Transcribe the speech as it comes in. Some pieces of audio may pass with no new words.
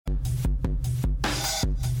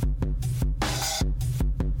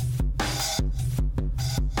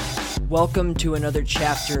Welcome to another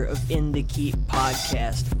chapter of In the Keep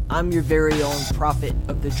podcast. I'm your very own prophet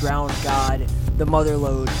of the drowned god, the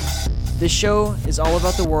Motherlode. This show is all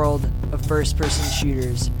about the world of first-person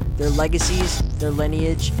shooters, their legacies, their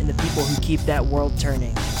lineage, and the people who keep that world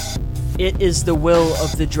turning. It is the will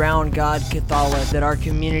of the drowned god Cathala that our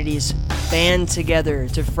communities band together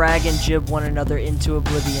to frag and jib one another into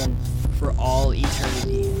oblivion for all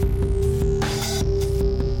eternity.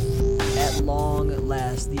 At long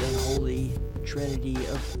last, the unholy trinity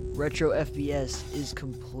of retro FPS is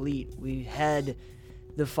complete. We've had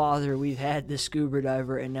the father, we've had the scuba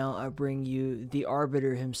diver, and now I bring you the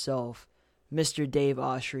arbiter himself, Mr. Dave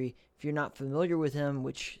Oshry. If you're not familiar with him,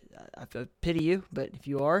 which I pity you, but if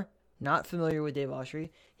you are not familiar with Dave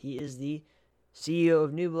Oshry, he is the CEO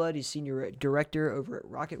of New Blood. He's senior director over at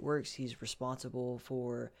RocketWorks. He's responsible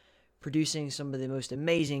for producing some of the most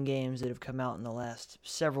amazing games that have come out in the last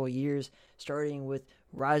several years, starting with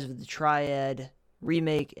Rise of the Triad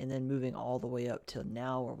remake and then moving all the way up till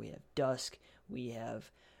now where we have Dusk, we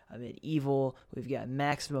have Medieval, we've got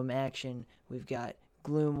Maximum Action, we've got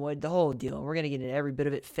Gloomwood, the whole deal. We're going to get into every bit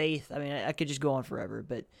of it. Faith, I could just go on forever,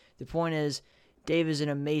 but the point is, Dave is an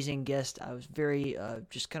amazing guest. I was very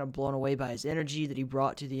just kind of blown away by his energy that he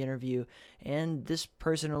brought to the interview. And this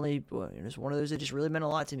personally is one of those that just really meant a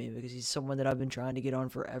lot to me because he's someone that I've been trying to get on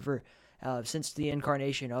forever since the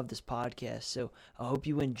incarnation of this podcast. So I hope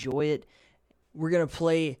you enjoy it. We're going to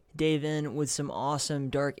play Dave in with some awesome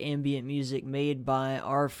dark ambient music made by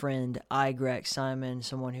our friend Igrax Simon,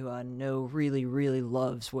 someone who I know really, really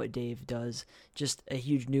loves what Dave does. Just a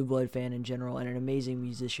huge New Blood fan in general and an amazing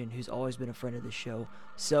musician who's always been a friend of the show.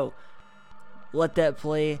 So let that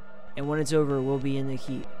play, and when it's over, we'll be in the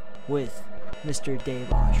heat with Mr. Dave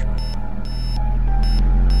Oshry.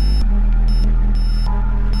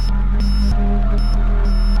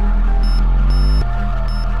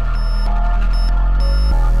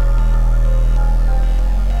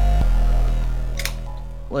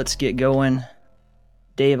 Let's get going.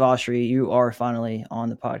 Dave Oshry, you are finally on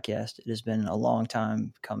the podcast. It has been a long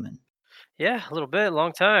time coming. Yeah, a little bit,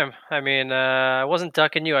 long time. I wasn't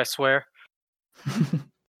ducking you, I swear.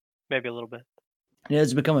 Maybe a little bit. Yeah,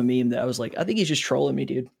 it's become a meme that I was like, I think he's just trolling me,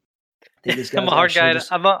 dude. I'm a hard guy.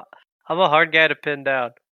 I'm a hard guy to pin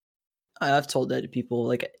down. I've told that to people.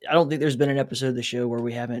 Like, I don't think there's been an episode of the show where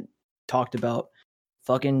we haven't talked about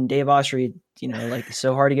fucking Dave Oshry,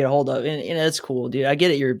 so hard to get a hold of. And it's cool, dude. I get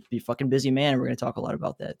it. You're a fucking busy man. We're going to talk a lot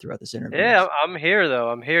about that throughout this interview. Yeah, I'm here, though.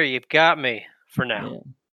 I'm here. You've got me for now. Yeah.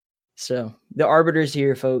 So the arbiter's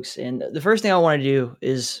here, folks. And the first thing I want to do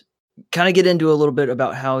is kind of get into a little bit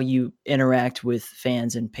about how you interact with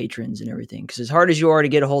fans and patrons and everything. Because as hard as you are to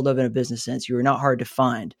get a hold of in a business sense, you are not hard to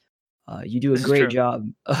find. You do a great job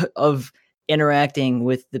of interacting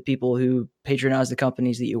with the people who patronize the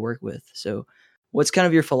companies that you work with. So what's kind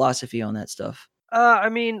of your philosophy on that stuff? I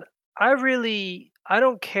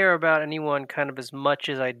don't care about anyone kind of as much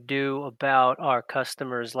as I do about our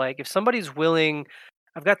customers. Like, if somebody's willing,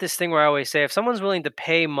 I've got this thing where I always say, if someone's willing to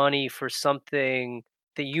pay money for something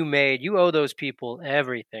that you made, you owe those people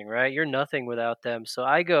everything, right? You're nothing without them. So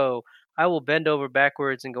I will bend over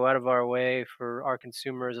backwards and go out of our way for our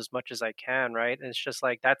consumers as much as I can, right? And it's just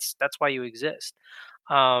like, that's why you exist.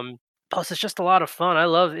 Plus, it's just a lot of fun. I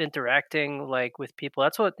love interacting with people.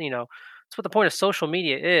 That's what the point of social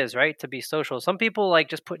media is, right? To be social. Some people like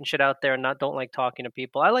just putting shit out there and don't like talking to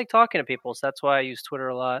people. I like talking to people, so that's why I use Twitter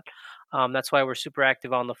a lot. That's why we're super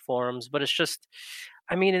active on the forums. But it's just,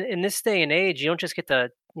 in this day and age, you don't just get to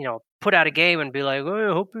put out a game and be like, oh,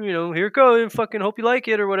 I hope here it goes, fucking hope you like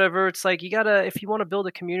it or whatever. It's like, you gotta, if you want to build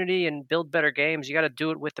a community and build better games, you gotta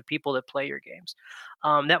do it with the people that play your games.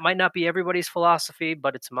 That might not be everybody's philosophy,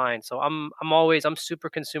 but it's mine. So I'm super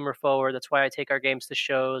consumer forward. That's why I take our games to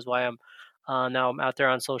shows. Why now I'm out there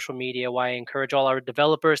on social media. Why I encourage all our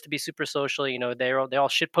developers to be super social. They all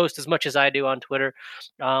shit post as much as I do on Twitter.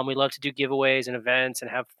 We love to do giveaways and events and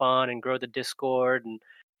have fun and grow the Discord and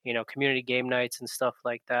community game nights and stuff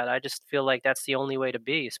like that. I just feel like that's the only way to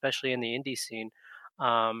be, especially in the indie scene.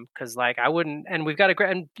 Because I wouldn't, and we've got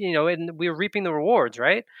and we're reaping the rewards,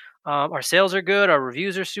 right? Our sales are good, our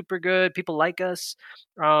reviews are super good, people like us.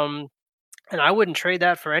 And I wouldn't trade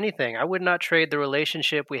that for anything. I would not trade the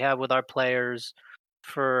relationship we have with our players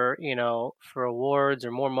for awards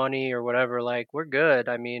or more money or whatever. Like, we're good.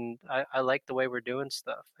 I like the way we're doing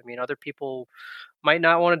stuff. Other people might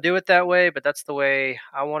not want to do it that way, but that's the way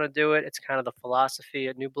I want to do it. It's kind of the philosophy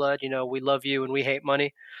at New Blood. We love you and we hate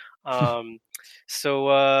money. So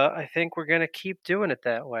I think we're going to keep doing it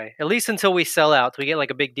that way, at least until we sell out. We get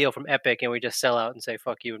a big deal from Epic and we just sell out and say,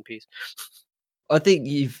 fuck you and peace. I think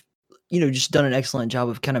you've just done an excellent job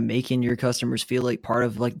of kind of making your customers feel like part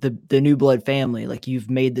of like the New Blood family. Like you've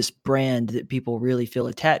made this brand that people really feel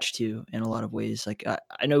attached to in a lot of ways. Like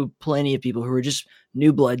I know plenty of people who are just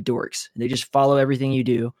New Blood dorks. They just follow everything you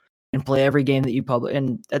do and play every game that you publish.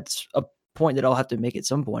 And that's a point that I'll have to make at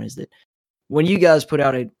some point, is that when you guys put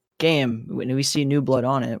out a game, when we see New Blood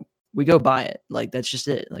on it, we go buy it. Like that's just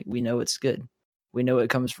it. Like we know it's good. We know it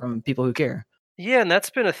comes from people who care. Yeah, and that's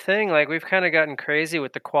been a thing. Like we've kind of gotten crazy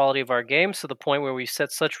with the quality of our games to the point where we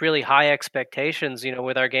set such really high expectations,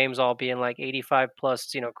 with our games all being like 85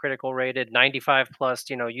 plus, critical rated, 95 plus,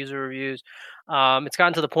 user reviews. It's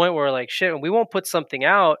gotten to the point where like shit, we won't put something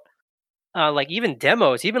out, like even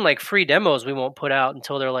demos, even like free demos, we won't put out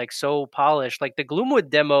until they're like so polished. Like the Gloomwood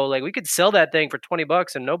demo, like we could sell that thing for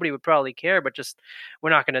 $20 and nobody would probably care, but just we're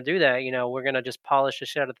not going to do that. We're going to just polish the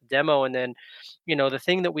shit out of the demo. And then, the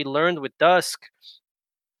thing that we learned with Dusk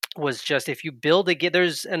was just if you build a game,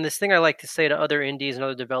 there's and this thing I like to say to other indies and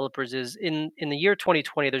other developers is in the year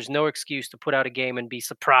 2020 there's no excuse to put out a game and be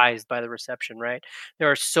surprised by the reception, right?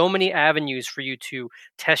 There are so many avenues for you to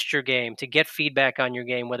test your game, to get feedback on your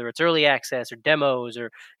game, whether it's early access or demos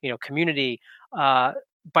or community. By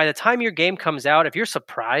the time your game comes out, if you're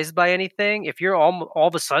surprised by anything, if you're all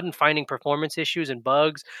of a sudden finding performance issues and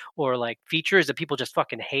bugs or like features that people just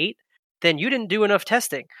fucking hate, then you didn't do enough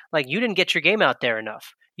testing. Like you didn't get your game out there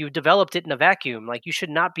enough. You developed it in a vacuum. Like you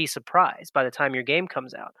should not be surprised by the time your game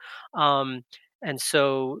comes out. And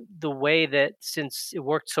so the way that, since it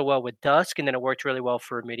worked so well with Dusk and then it worked really well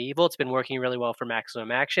for Medieval, it's been working really well for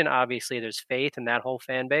Maximum Action. Obviously, there's faith in that whole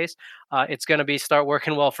fan base. It's going to be start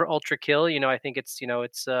working well for Ultra Kill. I think it's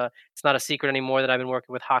not a secret anymore that I've been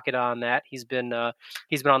working with Hakeda on that. He's been on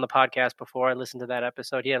the podcast before. I listened to that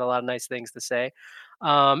episode. He had a lot of nice things to say.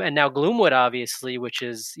 And now Gloomwood, obviously, which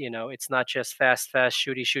is, it's not just fast,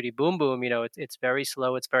 shooty, shooty, boom, boom. It's very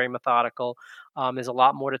slow. It's very methodical. There's a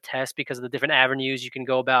lot more to test because of the different avenues you can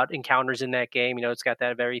go about encounters in that game. It's got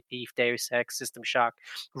that very Thief, Deus Ex, System Shock,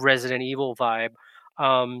 Resident Evil vibe.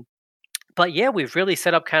 But yeah, we've really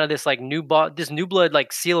set up kind of this like this New Blood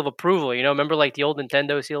like seal of approval. Remember like the old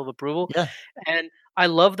Nintendo seal of approval? Yeah. And I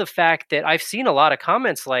love the fact that I've seen a lot of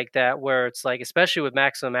comments like that where it's like, especially with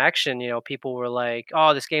Maximum Action, people were like,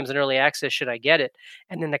 "Oh, this game's in early access. Should I get it?"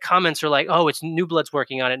 And then the comments are like, "Oh, it's New Blood's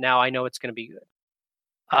working on it now. I know it's going to be good."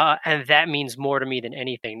 And that means more to me than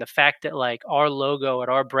anything. The fact that like our logo and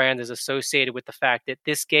our brand is associated with the fact that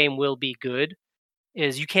this game will be good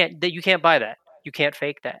is you can't buy that. You can't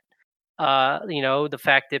fake that. The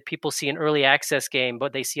fact that people see an early access game,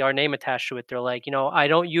 but they see our name attached to it, they're like, I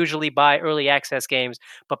don't usually buy early access games,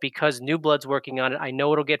 but because New Blood's working on it, I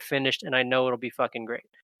know it'll get finished and I know it'll be fucking great.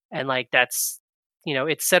 And like that's,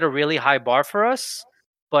 it's set a really high bar for us.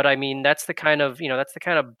 But I mean, that's the kind of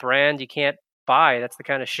brand you can't buy. That's the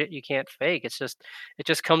kind of shit you can't fake. It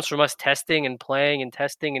just comes from us testing and playing and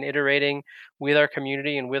testing and iterating with our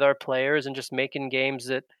community and with our players and just making games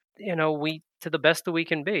that we to the best that we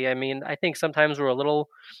can be. I mean, I think sometimes we're a little,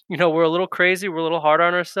 we're a little crazy. We're a little hard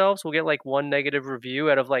on ourselves. We'll get like one negative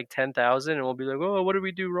review out of like 10,000 and we'll be like, oh, what did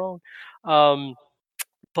we do wrong?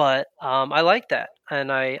 But I like that.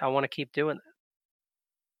 And I want to keep doing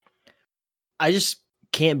that. I just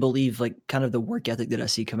can't believe like kind of the work ethic that I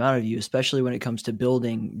see come out of you, especially when it comes to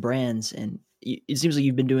building brands. And it seems like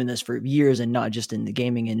you've been doing this for years and not just in the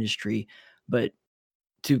gaming industry, but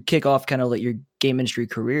to kick off kind of like your game industry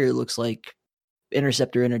career, it looks like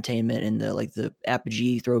Interceptor Entertainment and the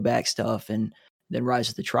Apogee throwback stuff, and then Rise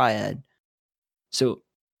of the Triad. So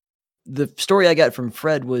the story I got from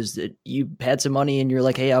Fred was that you had some money and you're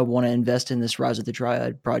like, hey, I want to invest in this Rise of the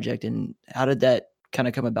Triad project. And how did that kind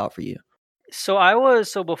of come about for you?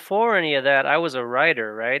 So before any of that, I was a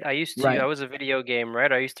writer, right? Right. I was a video game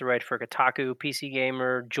writer. I used to write for Kotaku, PC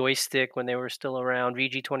Gamer, Joystick when they were still around,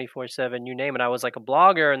 VG 24/7, you name it. I was like a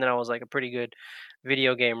blogger, and then I was like a pretty good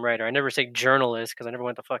video game writer. I never say journalist because I never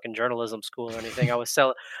went to fucking journalism school or anything. I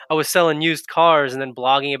was selling used cars and then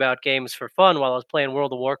blogging about games for fun while I was playing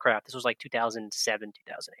World of Warcraft. This was like 2007,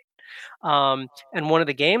 2008. And one of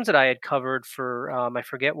the games that I had covered for I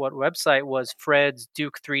forget what website was Fred's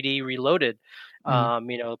Duke 3D Reloaded,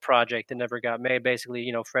 project that never got made.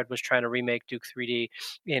 Basically, Fred was trying to remake Duke 3D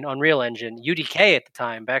in Unreal Engine, UDK at the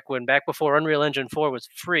time, back before Unreal Engine 4 was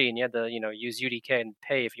free, and you had to use UDK and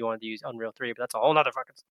pay if you wanted to use Unreal 3. But that's a whole nother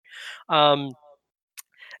fucking story.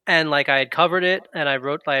 And like I had covered it, and I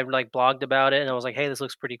like blogged about it, and I was like, "Hey, this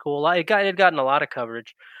looks pretty cool." It had gotten a lot of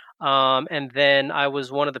coverage, and then I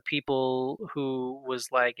was one of the people who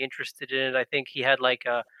was like interested in it. I think he had like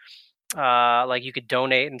a like you could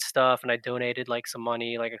donate and stuff, and I donated like some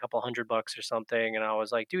money, like a couple $100 or something, and I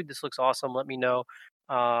was like, "Dude, this looks awesome. Let me know."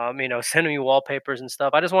 sending me wallpapers and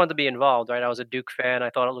stuff. I just wanted to be involved, right? I was a Duke fan. I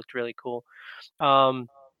thought it looked really cool. Um,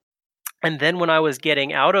 and then when I was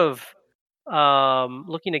getting out of I was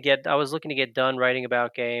looking to get done writing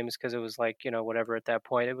about games because it was like, whatever at that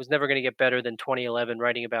point. It was never going to get better than 2011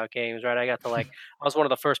 writing about games, right? I was one of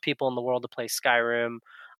the first people in the world to play Skyrim.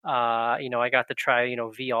 I got to try,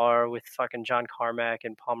 VR with fucking John Carmack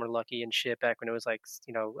and Palmer Luckey and shit back when it was like,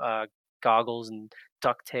 goggles and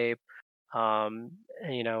duct tape. And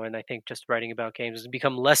I think just writing about games has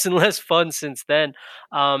become less and less fun since then.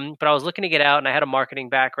 But I was looking to get out and I had a marketing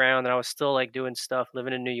background and I was still like doing stuff,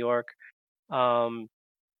 living in New York. Um,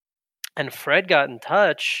 and Fred got in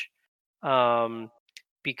touch um,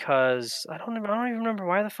 because I don't even remember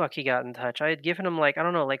why the fuck he got in touch. I had given him like I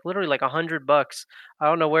don't know, like literally like $100. I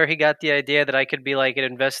don't know where he got the idea that I could be like an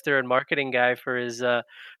investor and marketing guy for his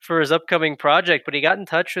upcoming project. But he got in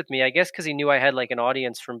touch with me, I guess, because he knew I had like an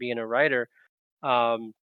audience from being a writer.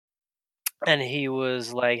 Um, and he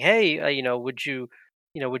was like, "Hey, would you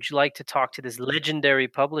like to talk to this legendary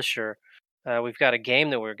publisher? We've got a game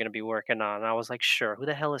that we're going to be working on." And I was like, "Sure." Who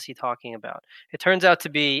the hell is he talking about? It turns out to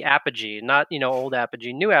be Apogee, not old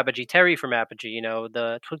Apogee, new Apogee, Terry from Apogee.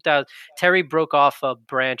 The 2000 Terry broke off a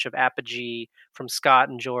branch of Apogee from Scott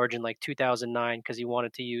and George in like 2009 because he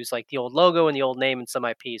wanted to use like the old logo and the old name and some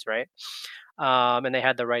IPs, right? And they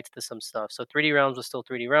had the rights to some stuff. So 3D Realms was still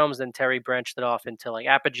 3D Realms. Then Terry branched it off into like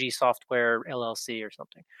Apogee Software LLC or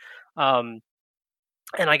something. Um,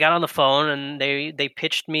 and I got on the phone and they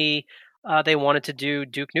pitched me. They wanted to do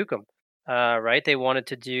Duke Nukem, right? They wanted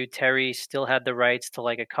to do. Terry still had the rights to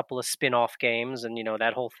like a couple of spin-off games, and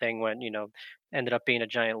that whole thing went, ended up being a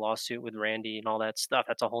giant lawsuit with Randy and all that stuff.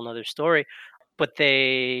 That's a whole nother story. But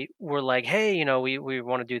they were like, hey, we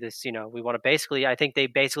want to do this. We want to basically. I think they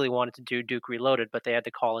basically wanted to do Duke Reloaded, but they had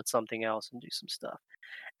to call it something else and do some stuff.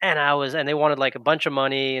 And they wanted like a bunch of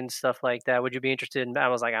money and stuff like that. Would you be interested in? I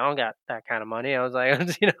was like, I don't got that kind of money. I was like,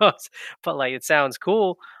 but like it sounds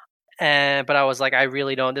cool. But I was like, I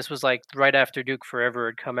really don't. This was like right after Duke Forever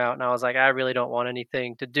had come out, and I was like, I really don't want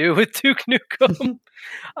anything to do with Duke Nukem.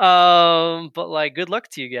 But like, good luck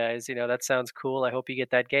to you guys. That sounds cool. I hope you get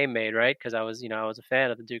that game made, right? Because I was a fan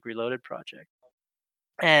of the Duke Reloaded project.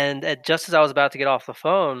 And just as I was about to get off the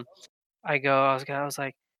phone, I was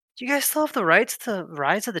like, "Do you guys still have the rights to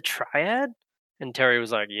Rise of the Triad?" And Terry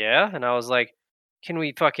was like, "Yeah." And I was like, "Can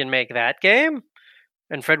we fucking make that game?"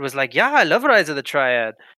 And Fred was like, "Yeah, I love Rise of the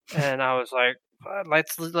Triad." And I was like,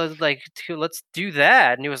 let's do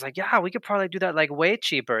that." And he was like, "Yeah, we could probably do that like way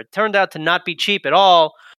cheaper." It turned out to not be cheap at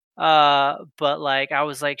all. But like I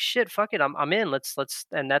was like, "Shit, fuck it, I'm in. Let's."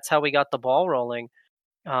 And that's how we got the ball rolling.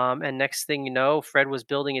 And next thing you know, Fred was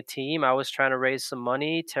building a team. I was trying to raise some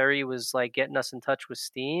money. Terry was like getting us in touch with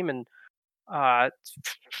Steam, and uh,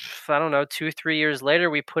 I don't know, 2 3 years later,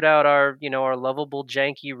 we put out our lovable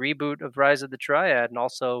janky reboot of Rise of the Triad, and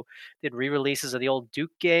also did re-releases of the old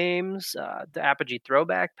Duke games, the Apogee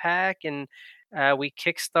Throwback Pack, and we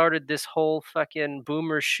kickstarted this whole fucking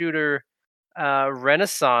boomer shooter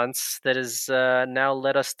renaissance that has now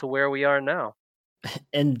led us to where we are now.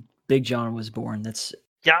 And Big John was born. That's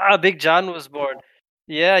Yeah, Big John was born.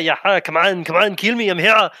 Yeah, yeah. Come on, kill me. I'm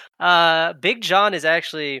here. Big John is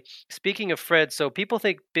actually speaking of Fred. So people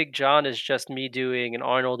think Big John is just me doing an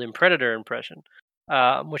Arnold in Predator impression,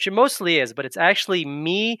 which it mostly is. But it's actually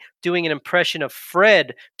me doing an impression of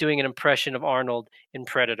Fred doing an impression of Arnold in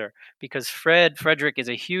Predator, because Frederick is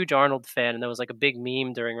a huge Arnold fan, and there was like a big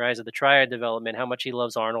meme during Rise of the Triad development how much he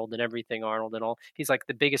loves Arnold and everything Arnold and all. He's like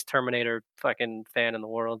the biggest Terminator fucking fan in the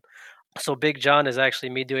world. So Big John is actually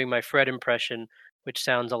me doing my Fred impression, which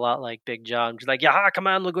sounds a lot like Big John. He's like, "Yeah, come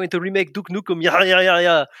on, we're going to remake Duke Nukem, yeah, yeah, yeah,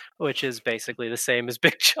 yeah," which is basically the same as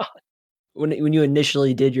Big John. when you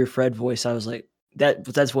initially did your Fred voice, I was like,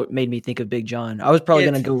 that's what made me think of Big John. I was probably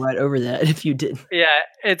It's gonna go right over that if you didn't. yeah,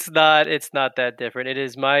 it's not that different. It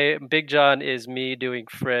is my Big John is me doing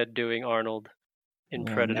Fred doing Arnold in Well,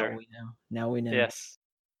 now Predator. we know. Now we know. Yes.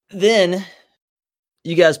 Then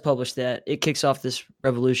you guys published that. It kicks off this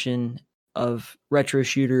revolution of retro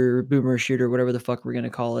shooter, boomer shooter, whatever the fuck we're gonna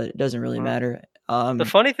call it. It doesn't really Mhm. matter. The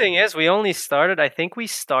funny thing is, I think we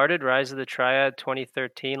started Rise of the Triad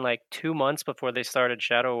 2013, like 2 months before they started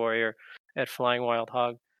Shadow Warrior at Flying Wild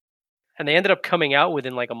Hog. And they ended up coming out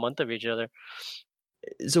within like a month of each other.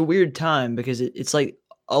 It's a weird time because it's like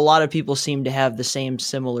a lot of people seem to have the same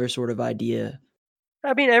similar sort of idea.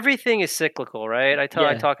 I mean, everything is cyclical, right? I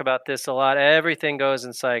Yeah. talk about this a lot. Everything goes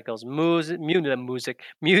in cycles. Music,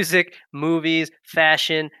 movies,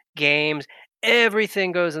 fashion, games.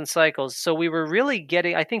 Everything goes in cycles. So we were really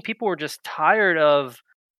getting. I think people were just tired of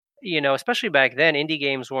especially back then, indie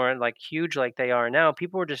games weren't like huge like they are now.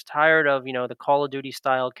 People were just tired of, the Call of Duty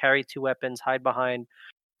style carry two weapons, hide behind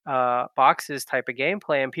boxes type of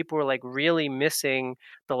gameplay, and people were like really missing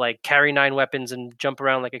the like carry nine weapons and jump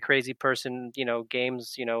around like a crazy person,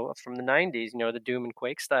 games, from the 90s, the Doom and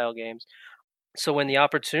Quake style games. So when the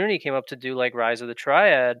opportunity came up to do like Rise of the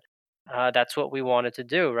Triad, that's what we wanted to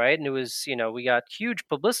do, right? And it was, we got huge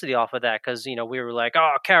publicity off of that because, we were like,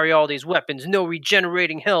 oh, carry all these weapons, no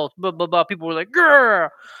regenerating health, blah blah blah. People were like, grrr.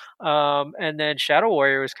 And then Shadow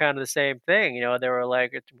Warrior was kind of the same thing. They were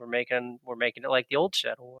like, we're making it like the old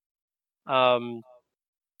Shadow Warrior.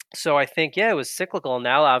 So I think, yeah, it was cyclical.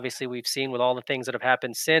 Now, obviously, we've seen with all the things that have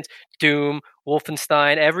happened since Doom,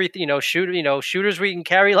 Wolfenstein, everything. Shooters where you can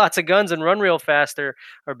carry lots of guns and run real fast are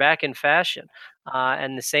back in fashion.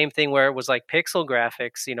 And the same thing where it was like pixel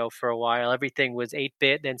graphics. For a while, everything was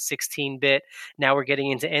 8-bit, then 16-bit. Now we're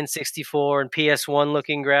getting into N64 and PS1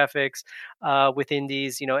 looking graphics with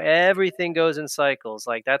indies. Everything goes in cycles.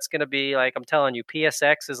 Like that's gonna be like I'm telling you,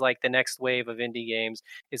 PSX is like the next wave of indie games.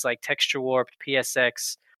 Is like texture warped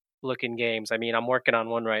PSX looking games. I mean, I'm working on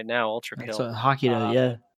one right now, Ultra That's Kill. what hockey does,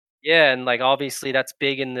 yeah. Yeah, and like obviously that's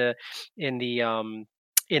big in the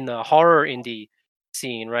horror indie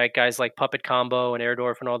scene, right? Guys like Puppet Combo and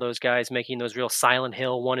Airdorf and all those guys making those real Silent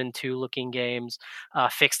Hill 1 and 2 looking games,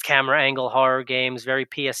 fixed camera angle horror games, very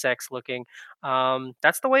PSX looking.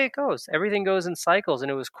 That's the way it goes. Everything goes in cycles,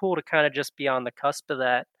 and it was cool to kind of just be on the cusp of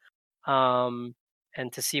that. And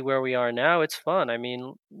to see where we are now, it's fun. I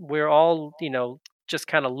mean, we're all, just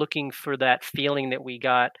kind of looking for that feeling that we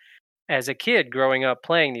got as a kid growing up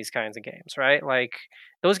playing these kinds of games, right? Like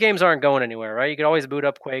those games aren't going anywhere, right? You could always boot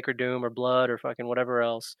up Quake or Doom or Blood or fucking whatever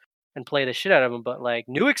else and play the shit out of them. But like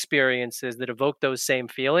new experiences that evoke those same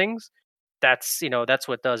feelings, that's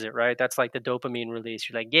what does it, right? That's like the dopamine release.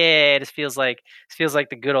 You're like, yeah, this feels like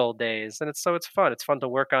the good old days, and it's fun. It's fun to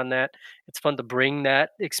work on that. It's fun to bring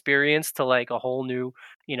that experience to like a whole new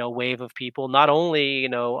wave of people. Not only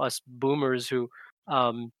us boomers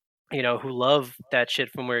um who love that shit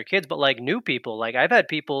from we were kids, but like new people. Like I've had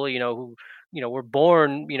people who were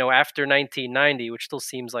born after 1990, which still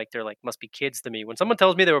seems like they're like must be kids to me. When someone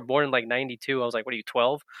tells me they were born in like 92, I was like, what are you,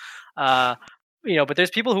 12? uh but there's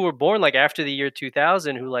people who were born like after the year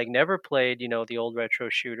 2000 who like never played, the old retro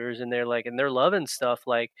shooters, and they're loving stuff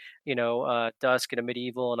like, Dusk and a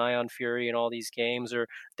Medieval and Ion Fury and all these games, or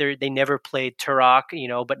they never played Turok,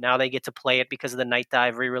 but now they get to play it because of the Night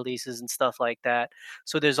Dive re-releases and stuff like that.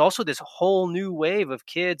 So there's also this whole new wave of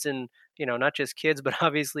kids, and not just kids, but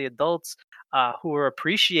obviously adults who are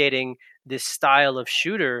appreciating this style of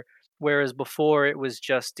shooter. Whereas before it was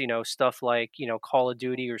just, stuff like, Call of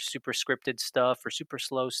Duty or super scripted stuff or super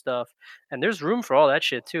slow stuff. And there's room for all that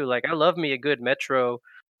shit too. Like I love me a good Metro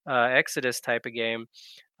Exodus type of game.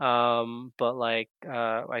 But like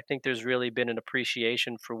I think there's really been an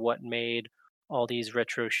appreciation for what made all these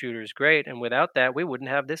retro shooters great. And without that, we wouldn't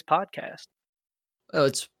have this podcast. Oh,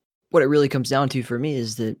 it's what it really comes down to for me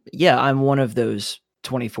is that, yeah, I'm one of those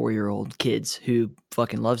 24-year-old kids who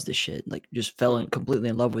fucking loves this shit. Like, just fell in completely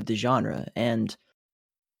in love with the genre. And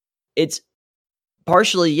it's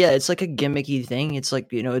partially, yeah, it's like a gimmicky thing. It's like,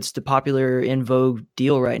 it's the popular in vogue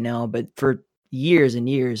deal right now. But for years and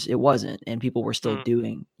years, it wasn't. And people were still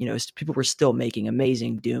doing, people were still making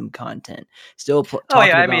amazing Doom content. Still Oh yeah,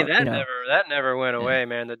 talking I about, mean that never went away,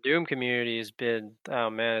 man. The Doom community has been, oh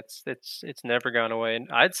man, it's never gone away, and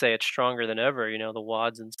I'd say it's stronger than ever. The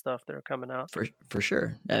WADs and stuff that are coming out. For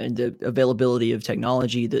sure. And the availability of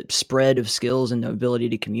technology, the spread of skills, and the ability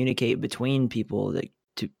to communicate between people, that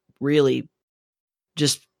to really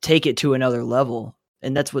just take it to another level.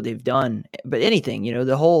 And that's what they've done. But anything,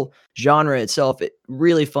 the whole genre itself, it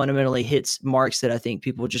really fundamentally hits marks that I think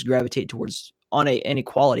people just gravitate towards on an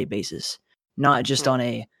equality basis, not just on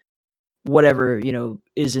a whatever,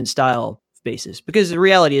 is in style basis. Because the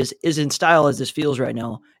reality is in style as this feels right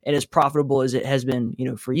now, and as profitable as it has been,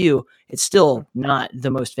 for you, it's still not the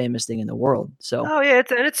most famous thing in the world. So oh yeah,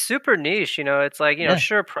 it's super niche. It's like,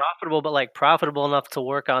 sure, profitable, but like profitable enough to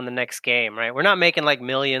work on the next game, right? We're not making like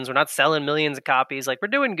millions. We're not selling millions of copies. Like we're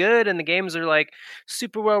doing good, and the games are like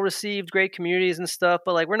super well received, great communities and stuff.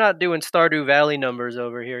 But like we're not doing Stardew Valley numbers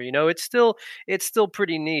over here. It's still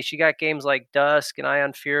pretty niche. You got games like Dusk and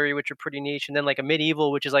Ion Fury, which are pretty niche, and then like a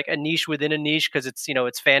Medieval, which is like a niche within a niche because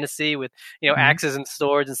it's fantasy with axes and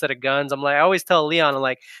swords instead of guns. I always tell Leon, I'm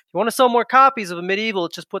like, if you want to sell more copies of a Medieval,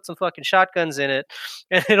 just put some fucking shotguns in it,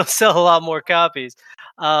 and it'll sell a lot more copies.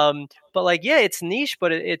 But like, yeah, it's niche,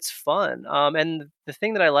 but it's fun. And the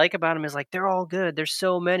thing that I like about them is like they're all good. There's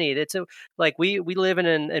so many. It's a, like we live in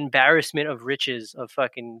an embarrassment of riches of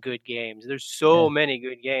fucking good games. There's so Yeah. many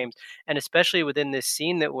good games, and especially within this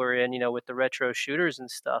scene that we're in, with the retro shooters and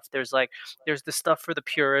stuff. There's the stuff for the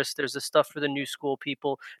purists. There's the stuff for the new school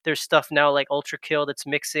people. There's stuff now like Ultra Kill that's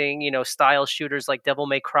mixing, style shooters like Devil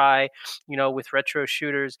May Cry, with retro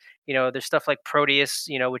shooters. There's stuff like Proteus,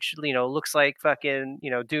 which looks like fucking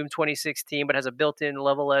Doom 2016, but has a built-in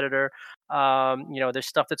level editor. There's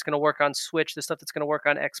stuff that's going to work on Switch. There's stuff that's going to work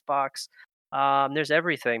on Xbox. There's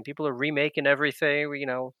everything. People are remaking everything. We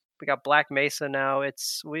got Black Mesa now.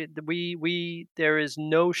 It's we there is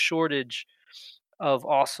no shortage of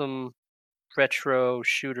awesome retro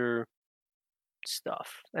shooter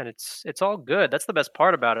stuff, and it's all good. That's the best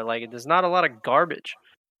part about it. Like, there's not a lot of garbage.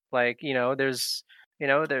 Like, there's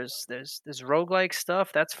roguelike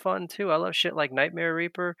stuff. That's fun too. I love shit like Nightmare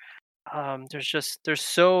Reaper. There's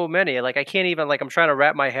so many. Like, I can't even, like, I'm trying to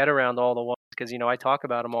wrap my head around all the ones because I talk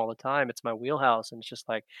about them all the time. It's my wheelhouse, and it's just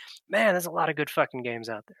like, man, there's a lot of good fucking games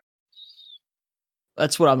out there.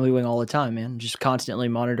 That's what I'm doing all the time, man. Just constantly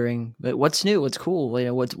monitoring, but what's new, what's cool,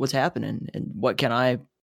 what's happening, and what can I,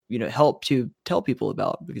 help to tell people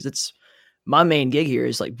about, because it's my main gig here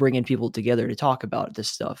is like bringing people together to talk about this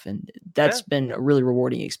stuff, and that's Yeah, been a really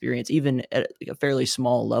rewarding experience, even at like a fairly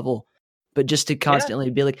small level. But just to yeah. constantly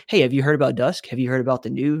be like, "Hey, have you heard about Dusk? Have you heard about the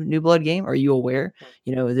New Blood game? Are you aware?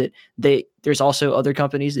 Mm. That there's also other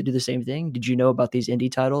companies that do the same thing. Did you know about these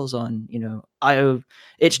indie titles on IO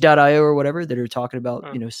itch.io or whatever that are talking about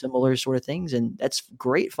Mm. similar sort of things?" And that's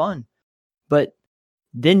great fun. But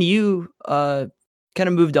then you kind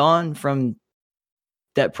of moved on from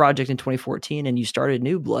that project in 2014 and you started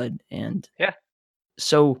New Blood. And Yeah.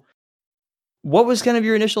 so what was kind of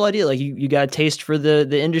your initial idea? Like, you got a taste for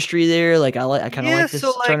the industry there. Like, I kind of Yeah, like so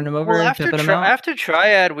this, like, turning them over well, and pimping them out. after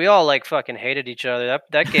Triad, we all like fucking hated each other.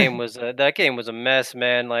 That game was a mess,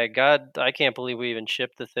 man. Like, God, I can't believe we even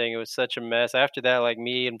shipped the thing. It was such a mess. After that, like,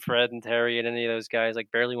 me and Fred and Terry and any of those guys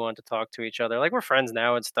like barely wanted to talk to each other. Like, we're friends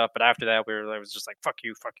now and stuff, but after that, it was just like, fuck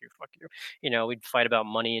you, fuck you, fuck you. We'd fight about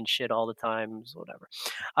money and shit all the time, whatever.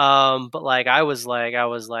 But like, I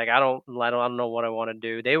don't know what I want to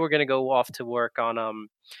do. They were gonna go off to work on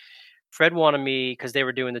Fred wanted me because they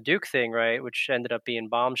were doing the Duke thing, right, which ended up being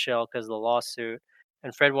Bombshell because of the lawsuit.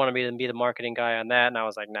 And Fred wanted me to be the marketing guy on that, and I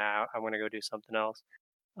was like, "Nah, I'm gonna go do something else."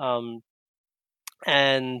 Um,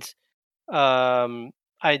 and um,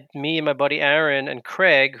 me and my buddy Aaron and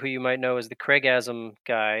Craig, who you might know as the Craigasm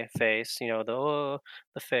guy face, the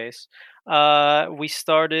face. We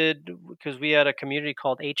started because we had a community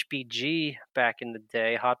called HBG back in the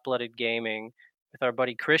day, Hot Blooded Gaming, with our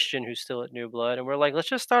buddy Christian, who's still at New Blood, and we're like, let's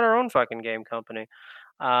just start our own fucking game company.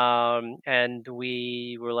 And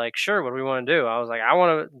we were like, sure, what do we want to do? I was like,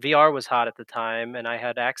 VR was hot at the time, and I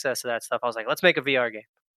had access to that stuff. I was like, let's make a VR game.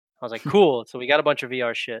 I was like, cool. So we got a bunch of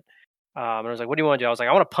VR shit. And I was like, what do you want to do? I was like,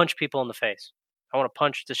 I want to punch people in the face. I want to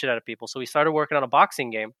punch the shit out of people. So we started working on a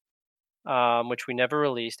boxing game, which we never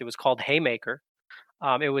released. It was called Haymaker.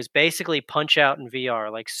 It was basically Punch Out in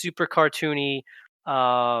VR, like super cartoony,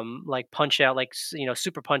 like Punch Out, like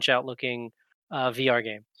super Punch Out looking VR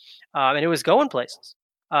game, and it was going places.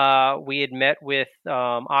 We had met with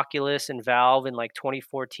Oculus and Valve in like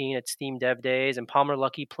 2014 at Steam Dev Days, and Palmer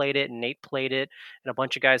Luckey played it, and Nate played it, and a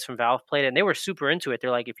bunch of guys from Valve played it, and they were super into it. They're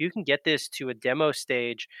like, if you can get this to a demo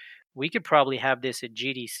stage, we could probably have this at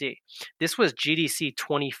GDC. This was GDC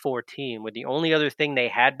 2014, where the only other thing they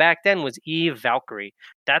had back then was Eve Valkyrie.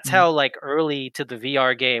 That's Mhm. how like early to the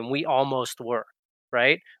VR game we almost were,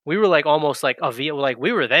 right? We were like almost like a VR, like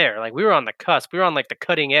we were there, like we were on the cusp, we were on like the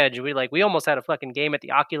cutting edge. We almost had a fucking game at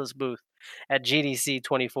the Oculus booth at GDC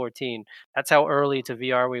 2014. That's how early to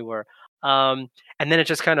VR we were. And then it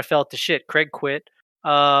just kind of fell to shit. Craig quit.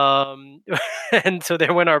 And so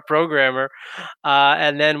there went our programmer.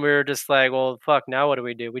 And then we were just like, well, fuck, now what do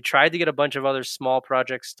we do? We tried to get a bunch of other small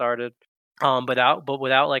projects started. But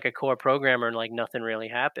without like a core programmer, like nothing really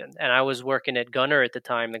happened. And I was working at Gunner at the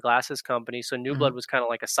time, the glasses company. So New Blood Mhm. was kind of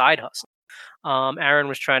like a side hustle. Aaron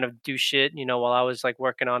was trying to do shit, while I was like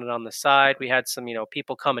working on it on the side. We had some,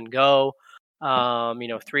 people come and go,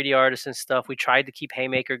 3D artists and stuff. We tried to keep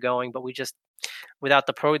Haymaker going, but we just, without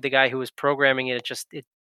the guy who was programming it, it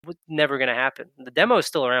was never going to happen. The demo is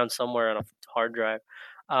still around somewhere on a hard drive.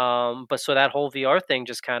 But so that whole VR thing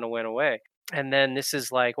just kind of went away. And then this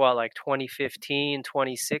is like, what, like 2015,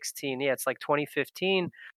 2016. Yeah, it's like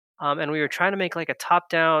 2015. And we were trying to make like a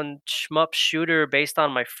top-down shmup shooter based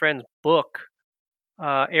on my friend's book,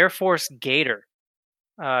 Air Force Gator.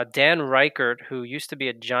 Dan Reichert, who used to be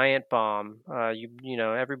a Giant Bomb, you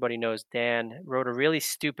know, everybody knows Dan, wrote a really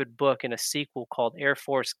stupid book in a sequel called Air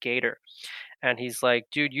Force Gator. And he's like,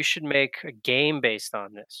 dude, you should make a game based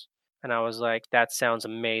on this. And I was like, that sounds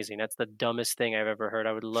amazing. That's the dumbest thing I've ever heard.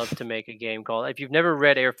 I would love to make a game called. If you've never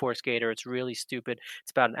read Air Force Gator, it's really stupid. It's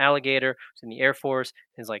about an alligator who's in the Air Force.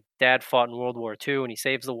 His like dad fought in World War II, and he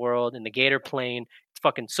saves the world in the Gator plane. It's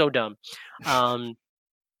fucking so dumb.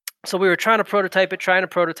 So we were trying to prototype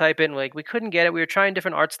it, and like we couldn't get it. We were trying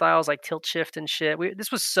different art styles like tilt shift and shit.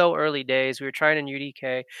 This was so early days. We were trying in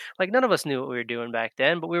UDK. Like none of us knew what we were doing back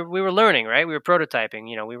then, but we were learning, right? We were prototyping.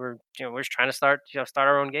 We were just trying to start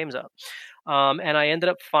our own games up. And I ended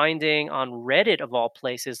up finding on Reddit of all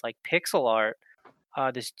places, like pixel art,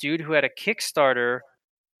 this dude who had a Kickstarter.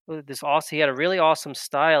 He had a really awesome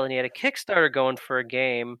style, and he had a Kickstarter going for a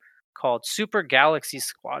game called Super Galaxy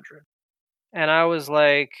Squadron. And I was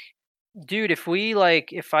like, dude, if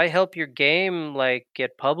I help your game like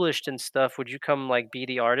get published and stuff, would you come like be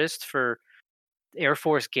the artist for Air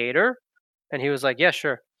Force Gator? And he was like, yeah,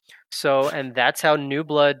 sure. So, and that's how New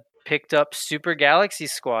Blood picked up Super Galaxy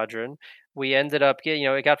Squadron. We ended up getting,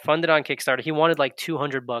 it got funded on Kickstarter. He wanted like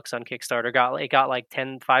 $200 on Kickstarter. It got like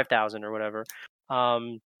 5,000 or whatever.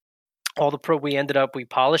 We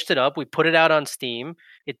polished it up, we put it out on Steam.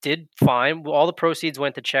 It did fine. All the proceeds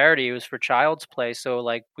went to charity. It was for Child's Play, so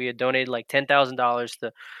like we had donated like $10,000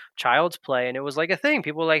 to Child's Play, and it was like a thing.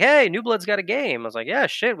 People were like, hey, New Blood's got a game. I was like, yeah,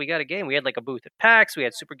 shit, we got a game. We had like a booth at PAX. We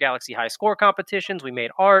had Super Galaxy high score competitions. We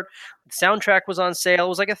made art. The soundtrack was on sale. It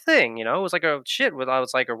was like a thing. It was like a shit. I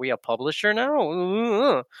was like, are we a publisher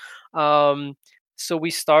now? So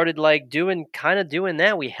we started like doing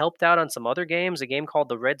that. We helped out on some other games. A game called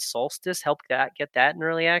The Red Solstice, helped get that in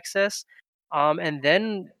early access. And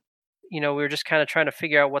then we were just kind of trying to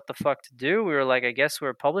figure out what the fuck to do. We were like, I guess we're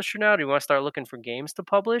a publisher now. Do we want to start looking for games to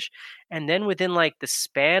publish? And then within like the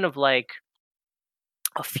span of like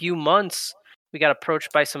a few months, we got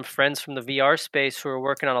approached by some friends from the VR space who were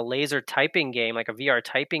working on a laser typing game, like a VR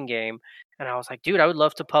typing game. And I was like, dude, I would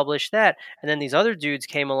love to publish that. And then these other dudes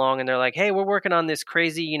came along and they're like, hey, we're working on this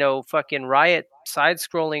crazy, fucking Riot side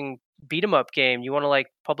scrolling beat 'em up game. You want to like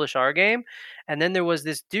publish our game? And then there was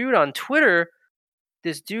this dude on Twitter,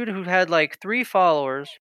 this dude who had like 3 followers,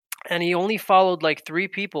 and he only followed like 3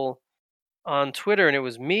 people on Twitter. And it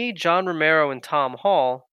was me, John Romero, and Tom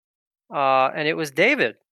Hall. And it was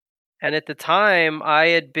David. And at the time, I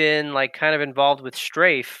had been like kind of involved with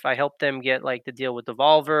Strafe. I helped them get like the deal with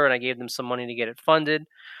Devolver, and I gave them some money to get it funded.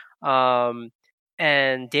 And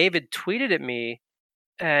David tweeted at me,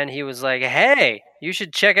 and he was like, "Hey, you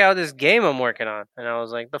should check out this game I'm working on." And I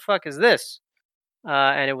was like, "The fuck is this?"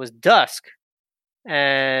 And it was Dusk.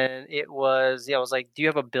 And it was, I was like, "Do you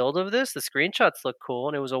have a build of this? The screenshots look cool."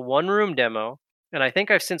 And it was a 1-room demo. And I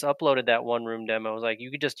think I've since uploaded that 1-room demo. It was like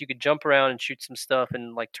you could jump around and shoot some stuff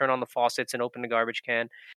and like turn on the faucets and open the garbage can.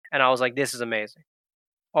 And I was like, this is amazing.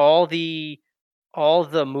 All the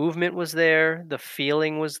movement was there, the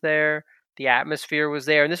feeling was there, the atmosphere was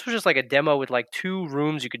there. And this was just like a demo with like 2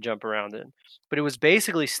 rooms you could jump around in. But it was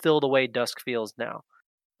basically still the way Dusk feels now.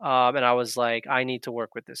 And I was like, I need to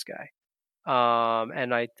work with this guy.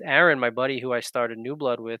 And Aaron, my buddy who I started New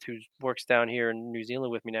Blood with, who works down here in New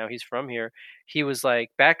Zealand with me now, he's from here. He was like,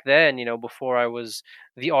 back then, before I was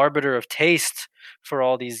the arbiter of taste for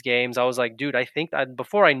all these games, I was like, dude,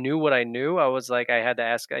 before I knew what I knew, I was like, I had to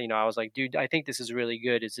ask, I was like, dude, I think this is really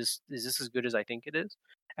good. Is this as good as I think it is?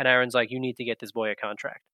 And Aaron's like, you need to get this boy a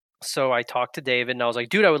contract. So I talked to David and I was like,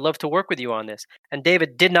 dude, I would love to work with you on this. And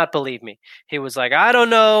David did not believe me. He was like, I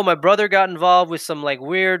don't know. My brother got involved with some like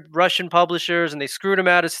weird Russian publishers and they screwed him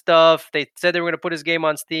out of stuff. They said they were going to put his game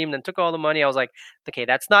on Steam, then took all the money. I was like, okay,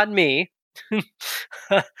 that's not me.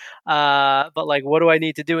 But like, what do I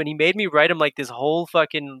need to do? And he made me write him like this whole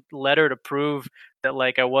fucking letter to prove that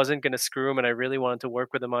like I wasn't going to screw him and I really wanted to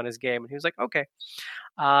work with him on his game. And he was like, okay.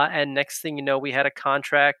 And next thing you know, we had a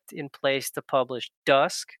contract in place to publish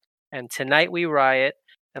Dusk and Tonight We Riot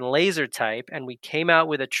and Laser Type, and we came out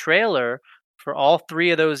with a trailer for all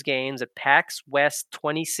 3 of those games at PAX West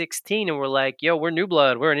 2016, and we're like, yo, we're New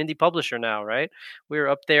Blood, we're an indie publisher now, right? We were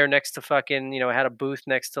up there next to fucking, had a booth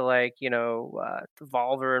next to like,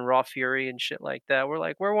 Devolver and Raw Fury and shit like that. We're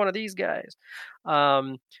like, we're one of these guys.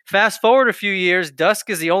 Fast forward a few years, Dusk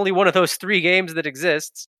is the only one of those 3 games that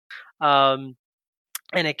exists.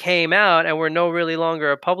 And it came out and we're no really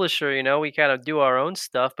longer a publisher, we kind of do our own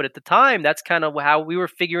stuff. But at the time, that's kind of how we were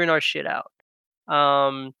figuring our shit out.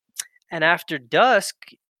 And after Dusk,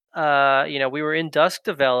 we were in Dusk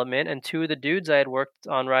development, and 2 of the dudes I had worked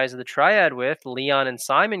on Rise of the Triad with, Leon and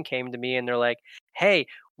Simon, came to me and they're like, hey,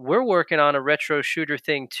 we're working on a retro shooter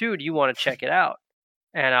thing too. Do you want to check it out?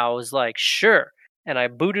 And I was like, sure. And I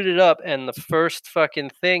booted it up, and the first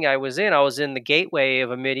fucking thing I was in the gateway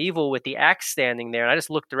of a medieval with the axe standing there. And I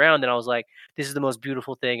just looked around and I was like, this is the most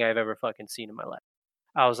beautiful thing I've ever fucking seen in my life.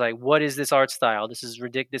 I was like, what is this art style? This is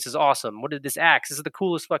ridiculous. This is awesome. What is this axe? This is the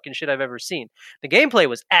coolest fucking shit I've ever seen. The gameplay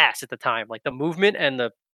was ass at the time. Like the movement and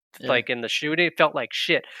the Yeah. in the shooting, it felt like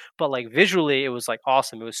shit. But like visually, it was like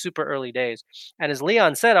awesome. It was super early days. And as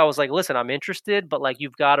Leon said, I was like, listen, I'm interested, but like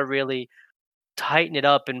you've got to really tighten it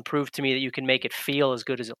up and prove to me that you can make it feel as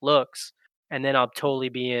good as it looks, and then I'll totally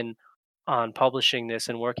be in on publishing this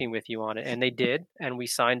and working with you on it. And they did, and we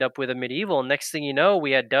signed up with a medieval. Next thing you know,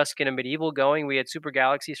 we had Dusk and a medieval going. We had Super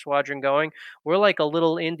Galaxy Squadron going. We're like a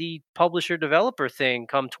little indie publisher developer thing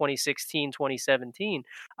come 2016, 2017.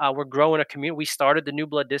 We're growing a community. We started the New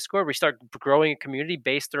Blood Discord. We started growing a community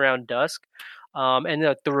based around Dusk.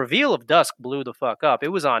 And the reveal of Dusk blew the fuck up. It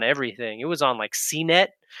was on everything. It was on like CNET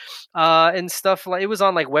and stuff. Like it was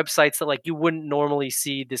on like websites that like you wouldn't normally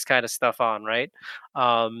see this kind of stuff on, right?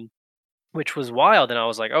 Um, which was wild. And I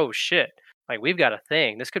was like, oh shit, like we've got a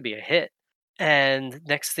thing. This could be a hit. And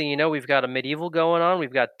next thing you know, we've got a medieval going on.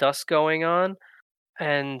 We've got Dusk going on,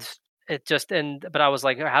 and but I was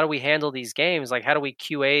like, how do we handle these games? Like, how do we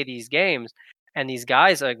QA these games? And these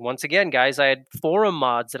guys, like once again, guys, I had forum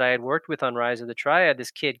mods that I had worked with on Rise of the Triad.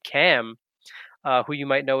 This kid Cam, who you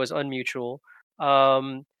might know as Unmutual.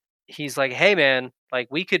 Um, he's like, hey man, like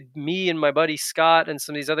me and my buddy Scott and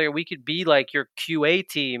some of these other, we could be like your QA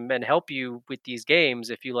team and help you with these games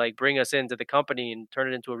if you like bring us into the company and turn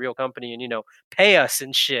it into a real company and pay us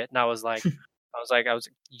and shit. And I was like,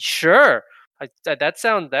 sure,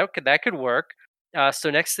 that could work. So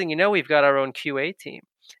next thing you know, we've got our own QA team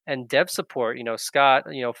and dev support. Scott,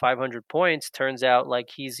 500 points. Turns out like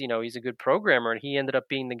he's a good programmer, and he ended up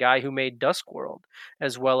being the guy who made Dusk World,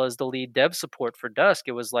 as well as the lead dev support for Dusk.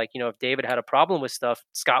 It was like, if David had a problem with stuff,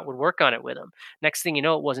 Scott would work on it with him. Next thing you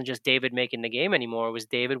know, it wasn't just David making the game anymore. It was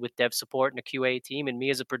David with dev support and a QA team, and me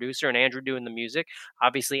as a producer, and Andrew doing the music.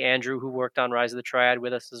 Obviously, Andrew, who worked on Rise of the Triad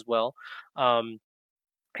with us as well.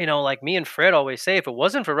 Like me and Fred always say, if it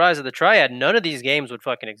wasn't for Rise of the Triad, none of these games would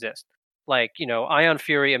fucking exist. Like, Ion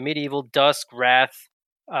Fury, a Medieval, Dusk, Wrath,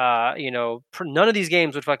 none of these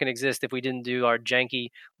games would fucking exist if we didn't do our janky,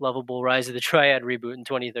 lovable Rise of the Triad reboot in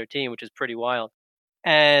 2013, which is pretty wild.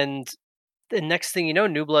 And the next thing you know,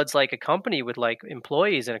 New Blood's like a company with like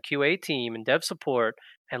employees and a QA team and dev support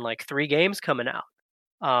and like 3 games coming out.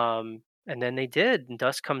 And then they did, and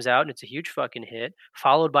Dusk comes out, and it's a huge fucking hit,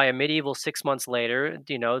 followed by a Medieval 6 months later,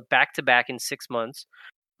 back to back in 6 months.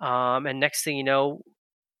 And next thing you know,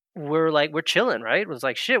 we're chilling, right? It was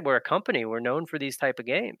like, shit, we're a company. We're known for these type of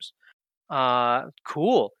games.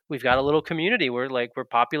 Cool. We've got a little community. We're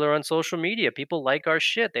popular on social media. People like our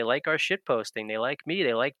shit. They like our shit posting. They like me.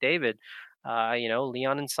 They like David.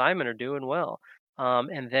 Leon and Simon are doing well.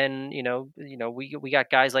 And then we got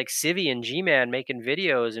guys like Civi and G-Man making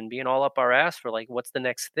videos and being all up our ass for like what's the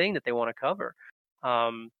next thing that they want to cover.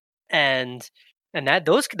 And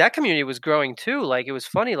that community was growing too. Like it was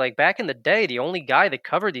funny. Like back in the day, the only guy that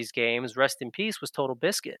covered these games, rest in peace, was Total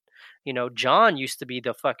Biscuit. John used to be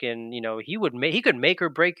the fucking. He could make or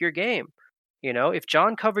break your game. If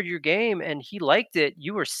John covered your game and he liked it,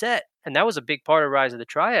 you were set. And that was a big part of Rise of the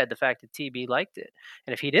Triad, the fact that TB liked it.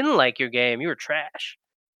 And if he didn't like your game, you were trash,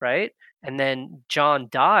 right? And then John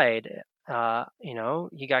died.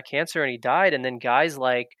 He got cancer and he died. And then guys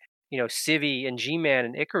like Civi and G-Man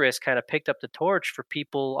and Icarus kind of picked up the torch for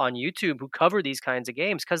people on YouTube who cover these kinds of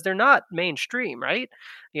games because they're not mainstream, right?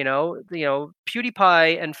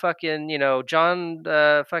 PewDiePie and fucking John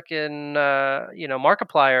fucking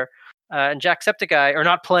Markiplier and Jacksepticeye are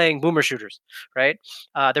not playing boomer shooters, right?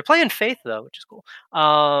 They're playing Faith though, which is cool.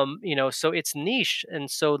 So it's niche,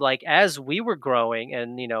 and so like as we were growing,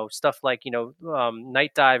 and stuff like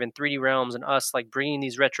Night Dive and 3D Realms and us like bringing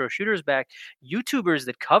these retro shooters back, YouTubers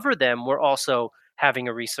that cover them were also having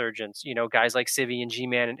a resurgence. Guys like Civi and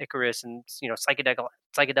G-Man and Icarus and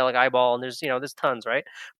psychedelic eyeball, and there's tons, right?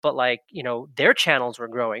 But like their channels were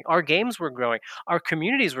growing, our games were growing, our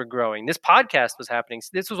communities were growing, this podcast was happening.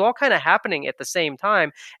 So this was all kind of happening at the same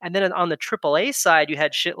time. And then on the AAA side, you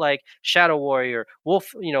had shit like Shadow Warrior,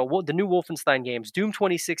 Wolf, the new Wolfenstein games, Doom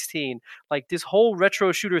 2016. Like this whole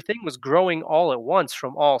retro shooter thing was growing all at once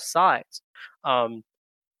from all sides. And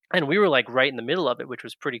we were like right in the middle of it, which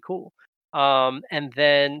was pretty cool. And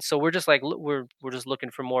then so we're just like we're just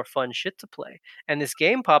looking for more fun shit to play, and this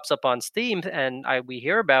game pops up on Steam, and we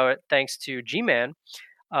hear about it thanks to G-Man.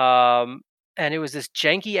 And it was this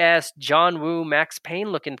janky ass John Woo Max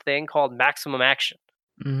Payne looking thing called Maximum Action.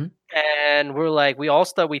 Mm-hmm. And we're like, we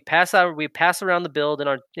pass around the build in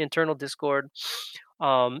our internal Discord,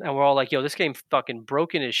 and we're all like, yo, this game fucking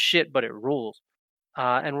broken as shit, but it rules.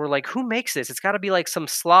 And we're like, who makes this? It's got to be like some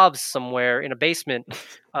Slavs somewhere in a basement,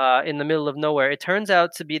 in the middle of nowhere. It turns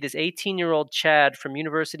out to be this 18-year-old Chad from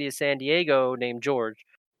University of San Diego named George,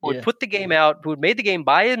 who had Yeah. put the game out, who had made the game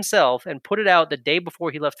by himself and put it out the day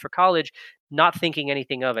before he left for college, not thinking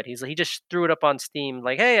anything of it. He just threw it up on Steam,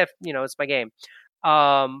 like, hey, it's my game.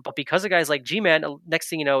 But because of guys like G-Man, next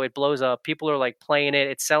thing you know, it blows up. People are like playing it.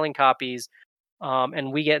 It's selling copies.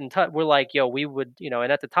 And we get in touch. We're like, yo, we would,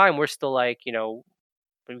 and at the time we're still like,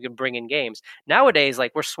 we can bring in games. Nowadays,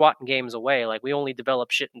 like we're swatting games away. Like we only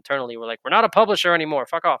develop shit internally. We're like, we're not a publisher anymore.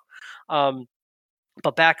 Fuck off. Um,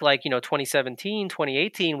 but back like 2017,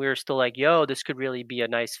 2018, we were still like, yo, this could really be a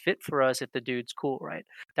nice fit for us if the dude's cool, right?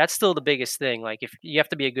 That's still the biggest thing. Like if you have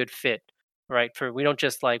to be a good fit, right? For we don't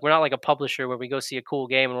just like we're not like a publisher where we go see a cool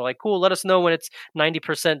game and we're like, cool, let us know when it's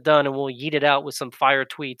 90% done and we'll yeet it out with some fire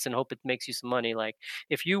tweets and hope it makes you some money. Like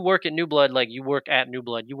if you work at New Blood, like you work at New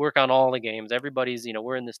Blood, you work on all the games. Everybody's,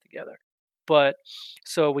 we're in this together. But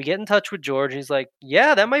so we get in touch with George, and he's like,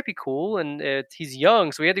 "Yeah, that might be cool." And he's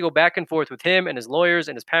young, so we had to go back and forth with him and his lawyers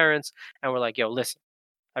and his parents. And we're like, "Yo, listen,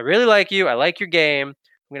 I really like you. I like your game.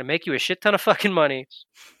 I'm gonna make you a shit ton of fucking money.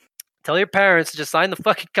 Tell your parents to just sign the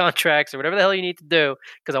fucking contracts or whatever the hell you need to do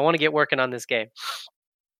because I want to get working on this game."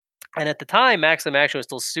 And at the time, Maximum Action was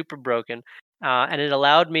still super broken, and it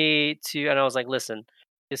allowed me to. And I was like, "Listen,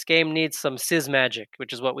 this game needs some Sizz magic,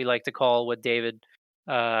 which is what we like to call what David,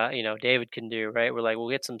 David can do, right? We're like, we'll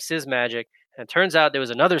get some Sizz magic." And it turns out there was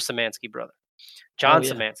another Szymanski brother, Oh John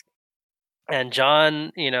yeah. Szymanski. And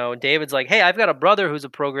John, David's like, hey, I've got a brother who's a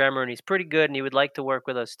programmer and he's pretty good and he would like to work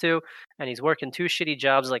with us too. And he's working two shitty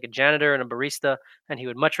jobs like a janitor and a barista, and he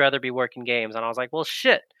would much rather be working games. And I was like, well,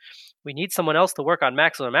 shit, we need someone else to work on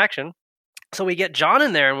Maximum Action. So we get John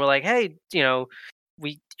in there and we're like, hey, he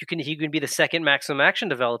can be the second Maximum Action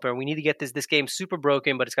developer. We need to get this game super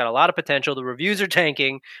broken, but it's got a lot of potential. The reviews are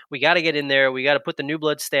tanking. We got to get in there. We got to put the New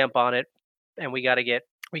Blood stamp on it, and we got to get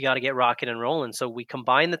rocking and rolling. So we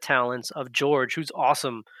combine the talents of George, who's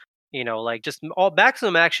awesome. Like just all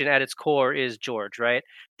Maximum Action at its core is George, right?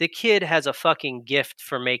 The kid has a fucking gift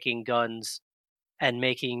for making guns and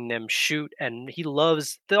making them shoot, and he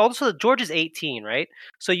loves also George is 18, right?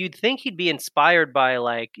 So you'd think he'd be inspired by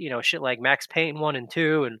like shit like Max Payne 1 and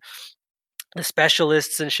 2 and the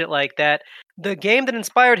specialists and shit like that. The game that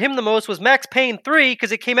inspired him the most was Max Payne 3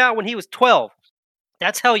 because it came out when he was 12.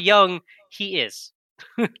 That's how young he is.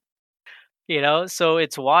 So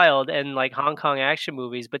it's wild, and like Hong Kong action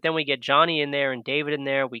movies. But then we get Johnny in there and David in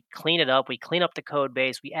there. We clean it up. We clean up the code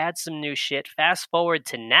base. We add some new shit. Fast forward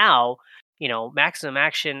to now, Maximum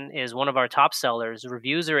Action is one of our top sellers.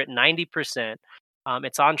 Reviews are at 90%.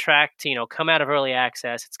 It's on track to come out of early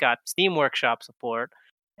access. It's got Steam Workshop support,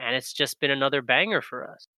 and it's just been another banger for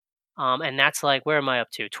us. And that's like, where am I up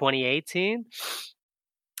to? 2018.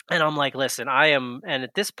 And I'm like, listen, and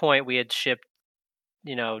at this point we had shipped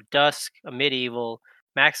Dusk, a Medieval,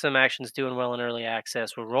 Maximum Action's doing well in early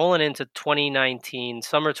access. We're rolling into 2019,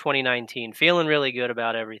 summer 2019, feeling really good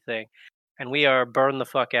about everything. And we are burned the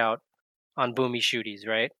fuck out on Boomy Shooties,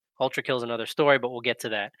 right? Ultra Kill's another story, but we'll get to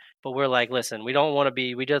that. But we're like, listen, we don't want to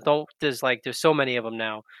be, we just don't, there's so many of them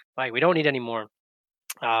now. Like, we don't need any more.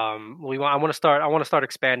 I want to start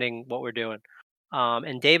expanding what we're doing.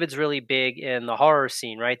 And David's really big in the horror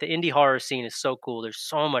scene, right? The indie horror scene is so cool. There's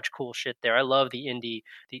so much cool shit there. I love the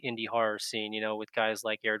indie horror scene, with guys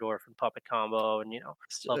like Airdorf and Puppet Combo, and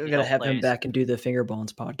So love we're the gonna have him Hellplays. back and do the Finger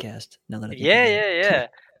Bones podcast. Now that I think Yeah, about yeah, it.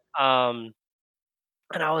 yeah.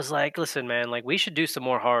 And I was like, listen, man, like we should do some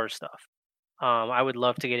more horror stuff. I would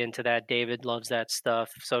love to get into that. David loves that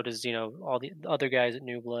stuff. So does all the other guys at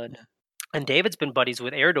New Blood. Yeah. And David's been buddies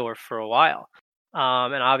with Airdorf for a while.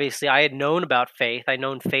 And obviously, I had known about Faith. I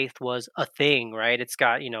known Faith was a thing, right? It's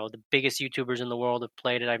got the biggest YouTubers in the world have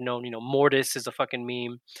played it. I've known Mortis is a fucking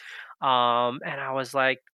meme. And I was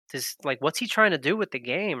like, what's he trying to do with the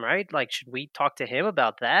game, right? Like, should we talk to him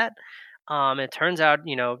about that? It turns out,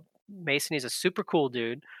 Mason is a super cool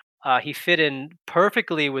dude. He fit in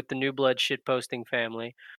perfectly with the New Blood shit posting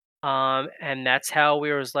family. And that's how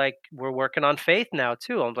we're working on Faith now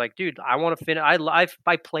too. I'm like, dude, I want to finish.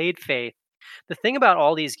 I played Faith. The thing about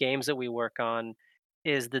all these games that we work on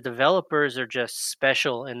is the developers are just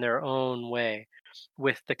special in their own way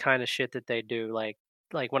with the kind of shit that they do. Like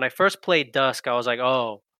when I first played Dusk, I was like,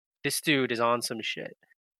 oh, this dude is on some shit.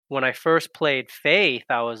 When I first played Faith,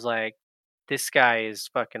 I was like, this guy is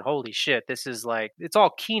fucking holy shit. This is like, it's all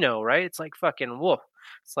Kino, right? It's like fucking woof.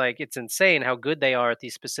 It's like, it's insane how good they are at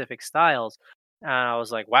these specific styles. And I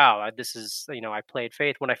was like, wow, this is, I played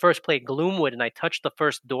Faith. When I first played Gloomwood and I touched the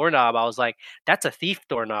first doorknob, I was like, that's a thief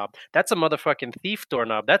doorknob. That's a motherfucking thief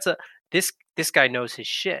doorknob. This guy knows his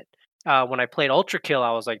shit. When I played Ultra Kill,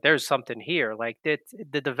 I was like, there's something here. Like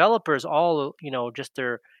the developers all, just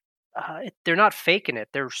they're not faking it.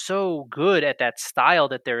 They're so good at that style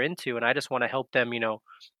that they're into. And I just want to help them,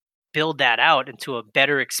 build that out into a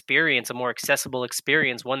better experience, a more accessible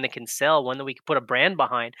experience, one that can sell, one that we can put a brand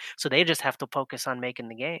behind. So they just have to focus on making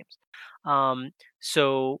the games.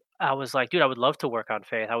 So I was like, dude, I would love to work on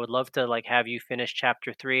Faith. I would love to like have you finish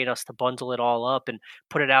chapter 3 and us to bundle it all up and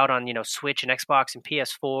put it out on, Switch and Xbox and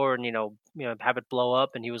PS4 and, have it blow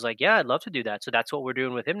up. And he was like, yeah, I'd love to do that. So that's what we're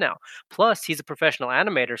doing with him now. Plus he's a professional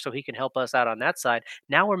animator, so he can help us out on that side.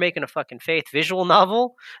 Now we're making a fucking Faith visual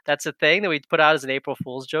novel. That's a thing that we put out as an April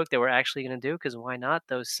Fool's joke that we're actually going to do, because why not?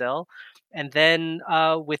 Those sell. And then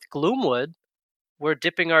with Gloomwood, we're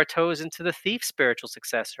dipping our toes into the Thief spiritual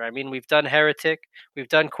successor. I mean, we've done Heretic, we've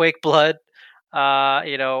done Quake Blood.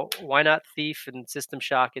 Why not Thief and System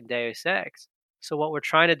Shock and Deus Ex? So what we're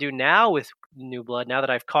trying to do now with New Blood, now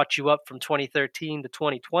that I've caught you up from 2013 to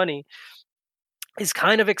 2020, is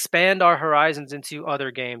kind of expand our horizons into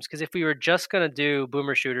other games. Because if we were just going to do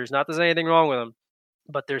boomer shooters, not that there's anything wrong with them,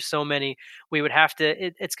 but there's so many, we would have to,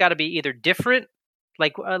 it's got to be either different,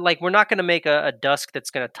 like we're not going to make a Dusk that's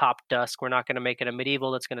going to top Dusk. We're not going to make it a Medieval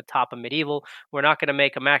that's going to top a Medieval. We're not going to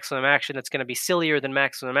make a Maximum Action that's going to be sillier than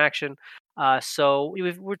Maximum Action. So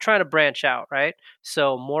we're trying to branch out, right?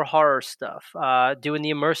 So more horror stuff, doing the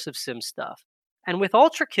immersive sim stuff. And with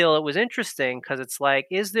Ultra Kill, it was interesting because it's like,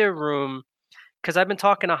 is there room? Because I've been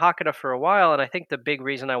talking to Hakata for a while, and I think the big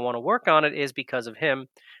reason I want to work on it is because of him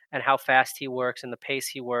and how fast he works and the pace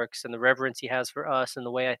he works and the reverence he has for us and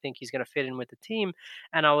the way I think he's going to fit in with the team.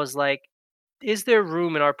 And I was like, is there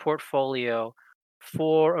room in our portfolio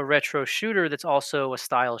for a retro shooter that's also a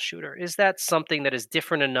style shooter? Is that something that is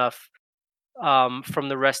different enough from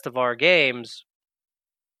the rest of our games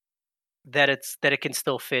that it can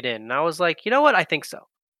still fit in? And I was like, you know what? I think so.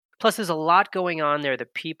 Plus, there's a lot going on there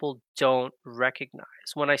that people don't recognize.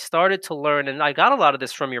 When I started to learn, and I got a lot of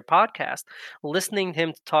this from your podcast, listening to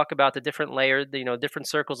him talk about the different layers, different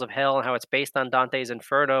circles of hell and how it's based on Dante's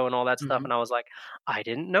Inferno and all that stuff. Mm-hmm. And I was like, I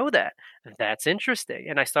didn't know that. That's interesting.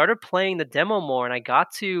 And I started playing the demo more, and I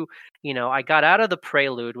got to, I got out of the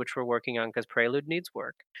Prelude, which we're working on because Prelude needs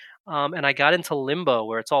work. And I got into Limbo,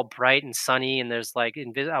 where it's all bright and sunny, and there's like,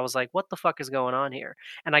 I was like, what the fuck is going on here?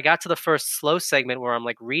 And I got to the first slow segment where I'm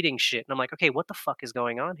like reading shit, and I'm like, okay, what the fuck is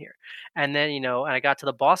going on here? And then, and I got to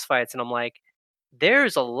the boss fights, and I'm like,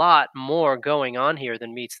 there's a lot more going on here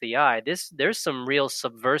than meets the eye. There's some real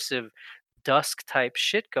subversive Dusk type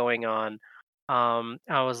shit going on.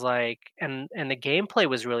 I was like, and the gameplay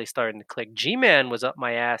was really starting to click. G-Man was up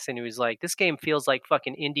my ass, and he was like, this game feels like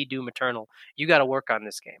fucking indie Doom Eternal. You got to work on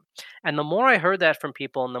this game. And the more I heard that from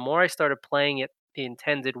people, and the more I started playing it the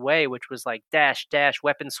intended way, which was like dash dash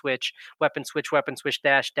weapon switch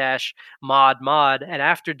dash dash mod, and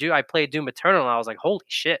after I played Doom Eternal, and I was like, holy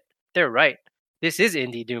shit, they're right. This is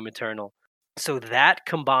indie Doom Eternal. So that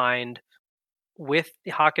combined with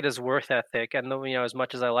Hakata's worth ethic, and as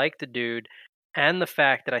much as I like the dude, and the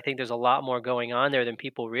fact that I think there's a lot more going on there than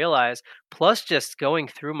people realize, plus just going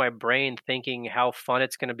through my brain thinking how fun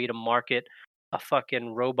it's going to be to market a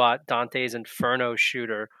fucking robot Dante's Inferno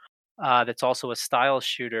shooter that's also a style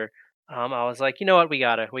shooter. I was like, you know what, we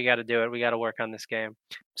gotta do it. We gotta work on this game.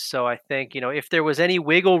 So I think, if there was any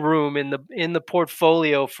wiggle room in the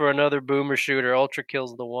portfolio for another boomer shooter, Ultra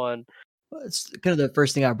Kill's the one. It's kind of the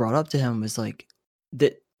first thing I brought up to him was like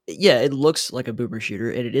that. Yeah, it looks like a boomer shooter,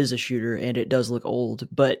 and it is a shooter, and it does look old,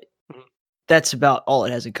 but that's about all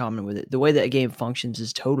it has in common with it. The way that game functions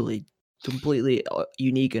is totally, completely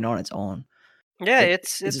unique and on its own. Yeah, Like,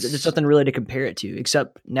 it's there's nothing really to compare it to,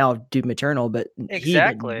 except now Doom Eternal, but exactly. he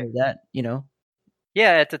didn't know that,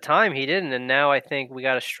 Yeah, at the time he didn't, and now I think we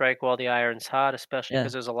got to strike while the iron's hot, especially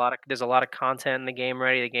because there's a lot of content in the game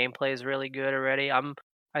already. The gameplay is really good already.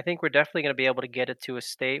 I think we're definitely going to be able to get it to a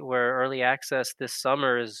state where early access this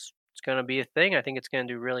summer it's going to be a thing. I think it's going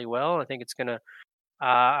to do really well. I think it's going to.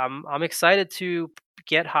 I'm excited to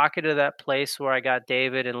get Hakata to that place where I got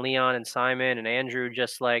David and Leon and Simon and Andrew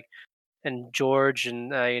just like, and George,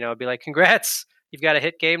 and be like, congrats, you've got a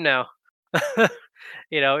hit game now.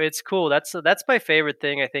 It's cool. That's my favorite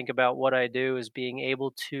thing I think about what I do, is being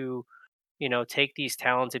able to take these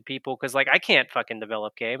talented people, because like I can't fucking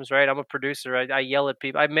develop games, right? I'm a producer. I yell at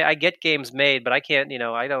people. I get games made, but I can't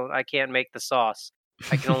I can't make the sauce.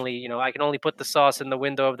 I can only I can only put the sauce in the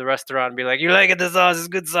window of the restaurant and be like, you like it, the sauce is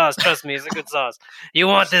good sauce, trust me, it's a good sauce, you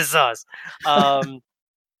want this sauce.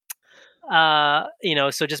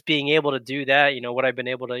 So just being able to do that, what I've been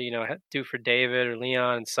able to, do for David or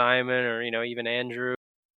Leon and Simon, or even Andrew,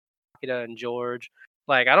 Akita, and George.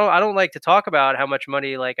 Like I don't like to talk about how much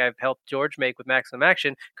money like I've helped George make with Maximum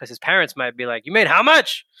Action, because his parents might be like, "You made how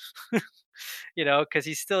much?" Because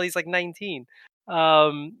he's like 19.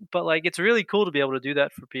 But like it's really cool to be able to do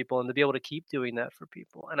that for people and to be able to keep doing that for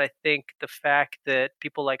people. And I think the fact that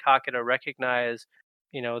people like Hakata recognize,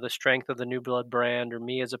 the strength of the New Blood brand, or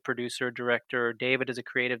me as a producer, director, or David as a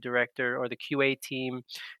creative director, or the QA team,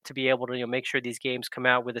 to be able to make sure these games come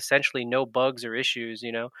out with essentially no bugs or issues.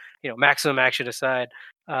 Maximum Action aside,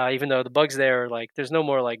 even though the bugs there are like there's no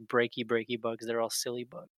more like breaky bugs, they're all silly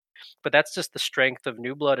bugs. But that's just the strength of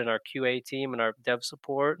New Blood and our QA team and our dev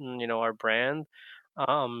support and our brand.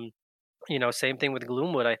 Um, Same thing with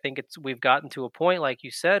Gloomwood. I think we've gotten to a point, like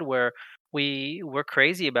you said, where we're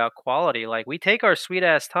crazy about quality. Like we take our sweet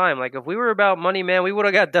ass time. Like if we were about money, man, we would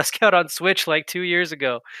have got Dusk out on Switch like 2 years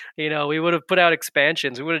ago. We would have put out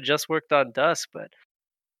expansions. We would have just worked on Dusk. But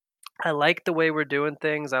I like the way we're doing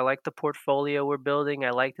things. I like the portfolio we're building.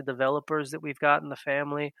 I like the developers that we've got in the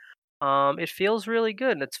family. It feels really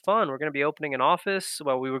good and it's fun. We're going to be opening an office.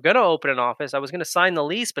 Well, we were going to open an office. I was going to sign the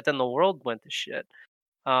lease, but then the world went to shit.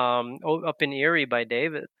 Up in Erie by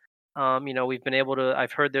David. We've been able to.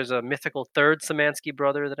 I've heard there's a mythical third Samansky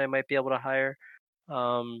brother that I might be able to hire.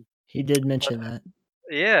 Um, He did but mention that.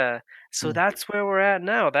 yeah, so Yeah. that's where we're at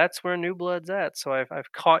now. That's where New Blood's at. So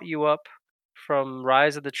I've caught you up from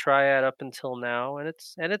Rise of the Triad up until now, and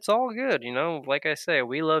it's all good. Like I say,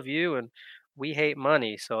 we love you and we hate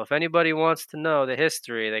money. So if anybody wants to know the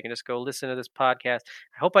history, they can just go listen to this podcast.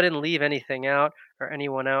 I hope I didn't leave anything out or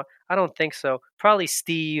anyone out. I don't think so. Probably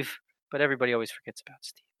Steve, but everybody always forgets about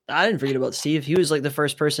Steve. I didn't forget about Steve. He was like the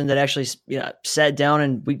first person that actually sat down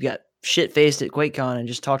and we got shit faced at QuakeCon and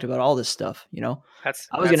just talked about all this stuff. I was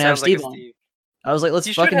That gonna have sounds like a Steve on. Steve. I was like, let's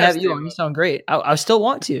You should fucking have have you Steve on. You on. sound great. I still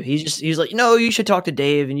want to. He's like, no, you should talk to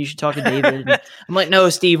Dave and you should talk to David. And I'm like, no,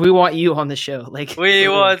 Steve, we want you on the show. Like, We for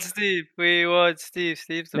real. want Steve. We want Steve.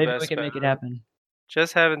 Steve's the Maybe best we can man. make it happen.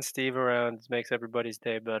 Just having Steve around makes everybody's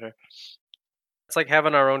day better. It's like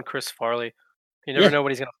having our own Chris Farley. You never Yeah. know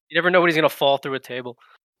what he's gonna fall through a table.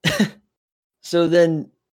 So then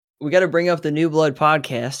we got to bring up the New Blood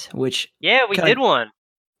podcast, which Yeah, we did one.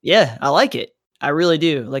 Yeah, I like it. I really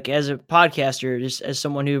do. Like as a podcaster, just as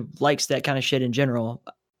someone who likes that kind of shit in general,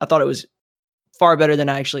 I thought it was far better than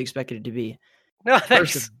I actually expected it to be. No,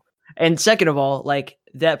 First of thanks. And second of all, like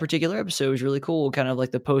that particular episode was really cool, kind of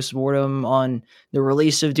like the post-mortem on the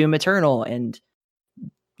release of Doom Eternal, and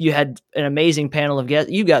you had an amazing panel of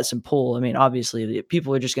guests. You got some pull. I mean, obviously,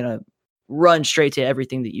 people are just gonna run straight to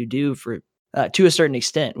everything that you do for to a certain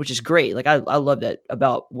extent, which is great. Like I love that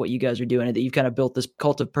about what you guys are doing, and that you've kind of built this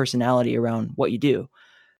cult of personality around what you do.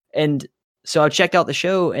 And so I checked out the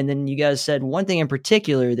show, and then you guys said one thing in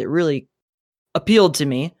particular that really appealed to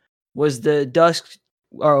me was the Dusk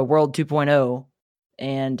World 2.0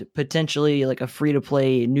 and potentially like a free to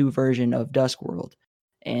play new version of Dusk World.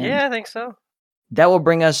 And Yeah, I think so. that will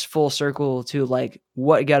bring us full circle to like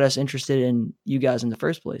what got us interested in you guys in the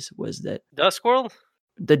first place was that Duskworld?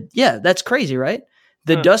 that's crazy, right?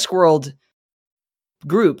 The Huh. Duskworld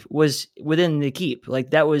group was within the keep.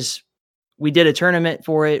 Like that was, we did a tournament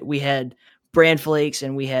for it. We had Brand Flakes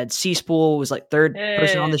and we had C-Spool was like third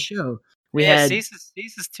person on Yeah, the show. We yeah, had, Cease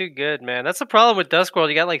is too good, man. That's the problem with Duskworld.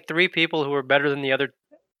 You got like 3 people who are better than the other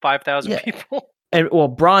 5,000 yeah. people. And well,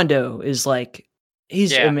 Brondo is like,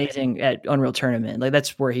 he's Yeah. amazing at Unreal Tournament. Like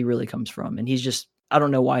that's where he really comes from. And he's just, I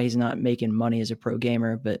don't know why he's not making money as a pro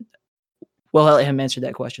gamer, but we'll let him answer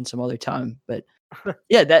that question some other time. But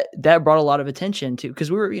yeah, that brought a lot of attention to, because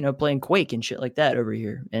we were, playing Quake and shit like that over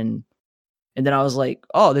here. And then I was like,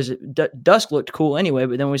 oh, Dusk looked cool anyway.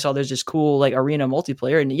 But then we saw there's this cool like arena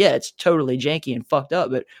multiplayer. And yeah, it's totally janky and fucked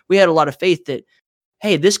up. But we had a lot of faith that,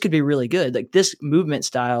 hey, this could be really good. Like this movement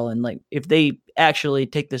style. And like if they actually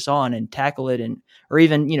take this on and tackle it or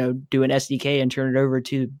even, do an SDK and turn it over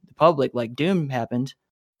to the public like Doom happened,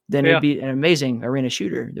 then Yeah. it'd be an amazing arena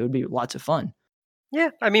shooter. It would be lots of fun. Yeah,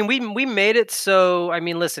 I mean, we made it so. I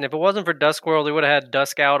mean, listen, if it wasn't for Duskworld, we would have had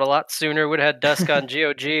Dusk out a lot sooner. Would have had Dusk on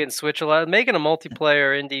GOG and Switch a lot. Making a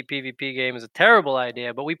multiplayer indie PvP game is a terrible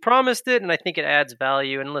idea, but we promised it, and I think it adds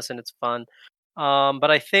value. And listen, it's fun. But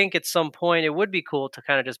I think at some point it would be cool to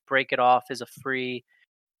kind of just break it off as a free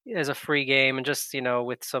game, and just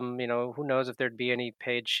with some, who knows if there'd be any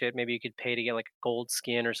paid shit. Maybe you could pay to get like a gold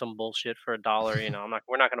skin or some bullshit for $1.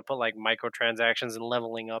 We're not going to put like microtransactions and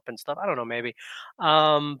leveling up and stuff. I don't know, maybe.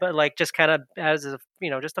 But like just kind of as a,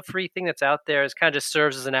 just a free thing that's out there, is kind of just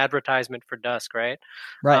serves as an advertisement for Dusk, right?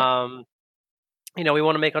 Right. um we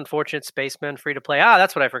want to make Unfortunate Spacemen free to play.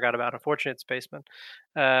 That's what I forgot about, Unfortunate Spacemen,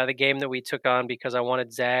 the game that we took on because I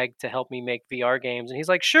wanted Zag to help me make VR games, and he's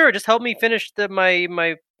like, "Sure, just help me finish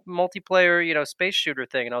my multiplayer, space shooter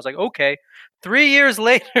thing." And I was like, "Okay." 3 years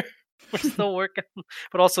later, we're still working,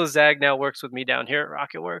 but also Zag now works with me down here at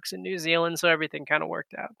RocketWorks in New Zealand, so everything kind of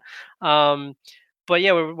worked out. But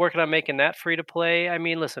yeah, we're working on making that free to play. I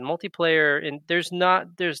mean, listen, multiplayer and there's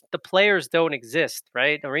the players don't exist,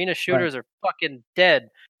 right? Arena Right. shooters are fucking dead.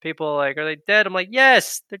 People are like, are they dead? I'm like,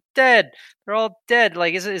 yes, they're dead. They're all dead.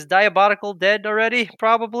 Like, is Diabolical dead already?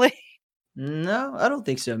 Probably. No, I don't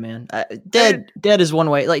think so, man. I mean, Dead is one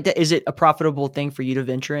way. Like, is it a profitable thing for you to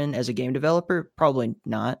venture in as a game developer? Probably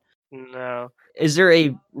not. no. Is there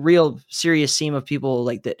a real serious seam of people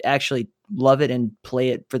like that actually love it and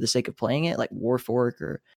play it for the sake of playing it, like Warfork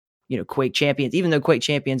or Quake Champions? Even though Quake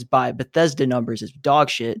Champions by Bethesda numbers is dog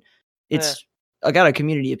shit, Yeah. it's I got a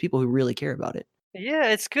community of people who really care about it. Yeah,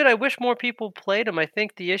 it's good. I wish more people played them. I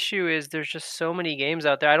think the issue is there's just so many games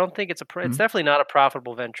out there. I don't think it's Mhm. definitely not a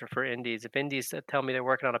profitable venture for indies. If indies tell me they're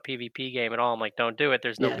working on a PvP game at all, I'm like, don't do it.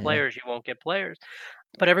 There's no Yeah, yeah, players. You won't get players.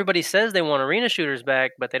 But everybody says they want arena shooters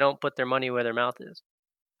back, but they don't put their money where their mouth is.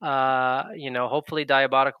 Hopefully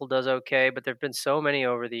Diabolical does okay, but there've been so many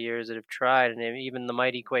over the years that have tried, and even the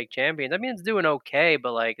mighty Quake Champions. I mean, it's doing okay,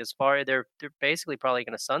 but like as far they're basically probably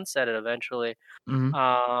going to sunset it eventually. hmm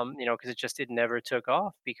Because it never took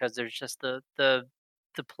off because there's just the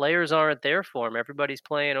players aren't there for them. Everybody's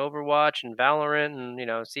playing Overwatch and Valorant,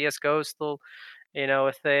 and CS:GO still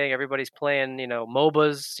a thing. Everybody's playing,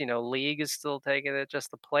 MOBAs, League is still taking it.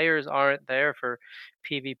 Just the players aren't there for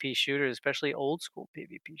PvP shooters, especially old school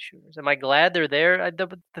PvP shooters. Am I glad they're there?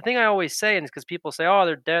 The thing I always say, and it's because people say, oh,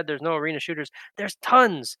 they're dead, there's no arena shooters. There's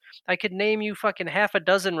tons. I could name you fucking half a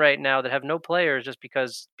dozen right now that have no players just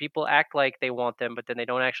because people act like they want them, but then they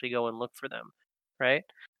don't actually go and look for them, right?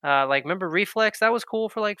 Like, remember Reflex? That was cool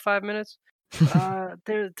for like 5 minutes.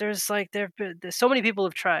 There's so many people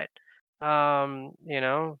have tried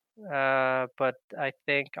but I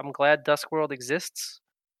think I'm glad Duskworld exists.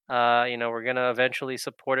 We're gonna eventually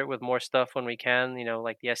support it with more stuff when we can,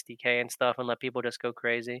 like the SDK and stuff, and let people just go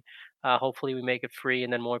crazy. Hopefully, we make it free,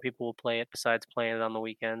 and then more people will play it besides playing it on the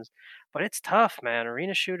weekends. But it's tough, man.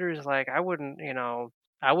 Arena shooters, like I wouldn't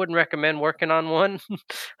recommend working on one.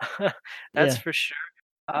 That's yeah. for sure.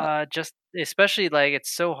 Uh, Just especially like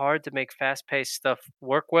it's so hard to make fast-paced stuff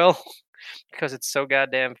work well because it's so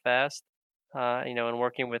goddamn fast. And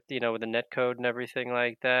working with with the net code and everything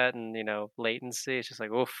like that, and latency, it's just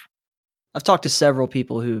like oof. I've talked to several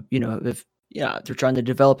people who if they're trying to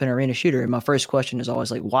develop an arena shooter, and my first question is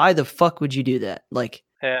always like, why the fuck would you do that? Like,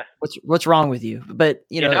 Yeah, what's wrong with you? But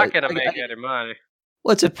you're not gonna make any money.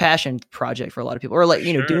 well, it's a passion project for a lot of people. Or For like,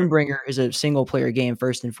 sure. Doombringer is a single player game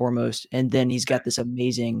first and foremost, and then he's Yeah. got this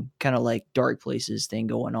amazing kind of like Dark Places thing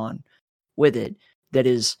going on with it that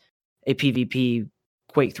is a PvP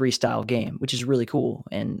Quake 3 style game, which is really cool,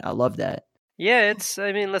 and I love that. Yeah,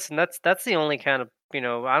 I mean, listen, that's the only kind of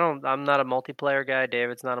I'm not a multiplayer guy.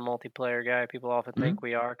 David's not a multiplayer guy. People often Mhm. think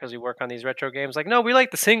we are because we work on these retro games. Like, no, we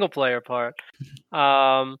like the single player part.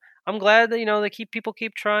 Um, I'm glad that they people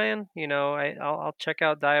keep trying. I'll check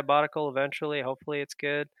out Diabolical eventually. Hopefully, it's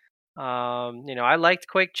good. I liked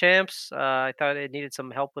Quake Champs. I thought it needed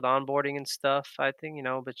some help with onboarding and stuff. I think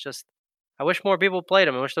but just I wish more people played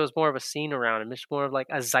them. I wish there was more of a scene around it. Just more of like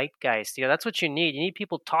a zeitgeist. That's what you need. You need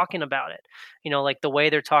people talking about it. Like the way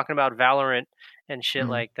they're talking about Valorant and shit Mhm.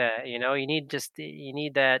 like that. You need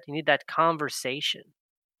that conversation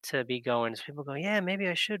to be going. So people go, yeah, maybe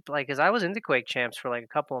I should like, because I was into Quake Champs for like a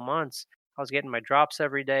couple of months. I was getting my drops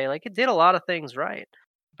every day. Like it did a lot of things right,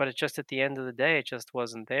 but it just at the end of the day, it just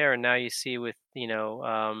wasn't there. And now you see with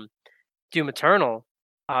Doom Eternal,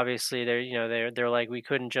 obviously they're like we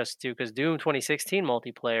couldn't just do because Doom 2016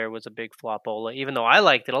 multiplayer was a big flopola. Even though I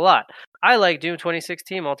liked it a lot, I like Doom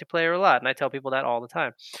 2016 multiplayer a lot, and I tell people that all the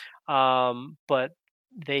time. But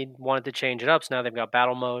they wanted to change it up, so now they've got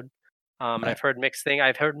battle mode. And Right. I've heard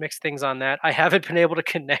mixed things on that. I haven't been able to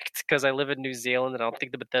connect because I live in New Zealand, and I don't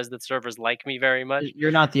think the Bethesda servers like me very much.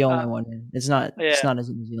 You're not the Uh, only one, man. It's yeah, not a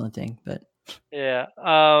New Zealand thing, but yeah.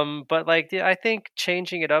 But like, I think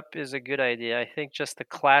changing it up is a good idea. I think just the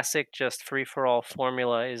classic, just free for all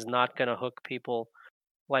formula is not going to hook people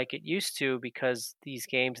like it used to because these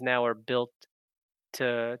games now are built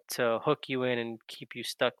to hook you in and keep you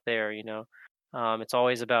stuck there. It's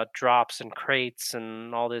always about drops and crates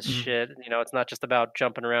and all this Mhm. shit. It's not just about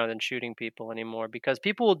jumping around and shooting people anymore because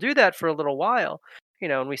people will do that for a little while.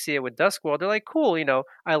 And we see it with Duskworld. They're like, cool.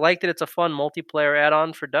 I like that it's a fun multiplayer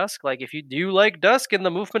add-on for Dusk. Like, if you do like Dusk and the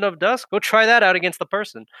movement of Dusk, go try that out against the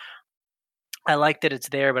person. I like that it's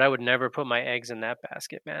there, but I would never put my eggs in that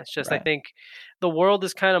basket, man. It's just I Right. think the world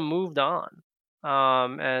has kind of moved on.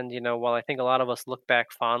 And while I think a lot of us look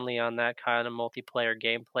back fondly on that kind of multiplayer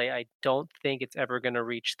gameplay, I don't think it's ever going to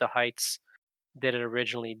reach the heights that it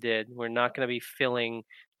originally did. We're not going to be filling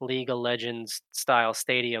League of Legends style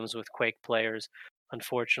stadiums with Quake players,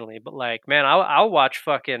 unfortunately. But like, man, I'll watch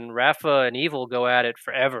fucking Rafa and Evil go at it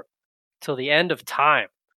forever till the end of time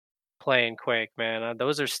playing Quake, man.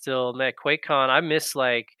 Those are still, man, QuakeCon. I miss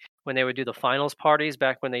like when they would do the finals parties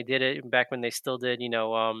back when they did it, back when they still did,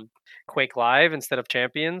 Quake Live instead of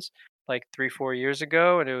Champions, like 3-4 years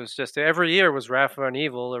ago, and it was just every year was Rafa and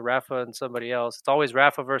Evil or Rafa and somebody else. It's always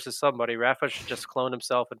Rafa versus somebody. Rafa should just clone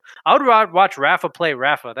himself, and I would watch Rafa play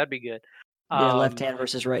Rafa. That'd be good. Yeah, left Um, hand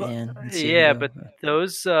versus right but hand. Let's see him yeah, go. but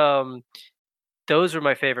those were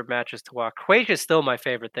my favorite matches to watch. Quake is still my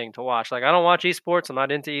favorite thing to watch. Like I don't watch esports. I'm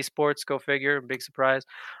not into esports. Go figure. Big surprise.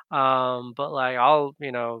 But like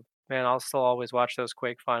man, I'll still always watch those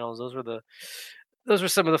Quake finals. Those were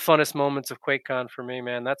some of the funnest moments of QuakeCon for me,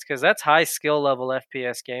 man. That's because that's high skill level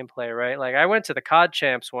FPS gameplay, right? Like I went to the COD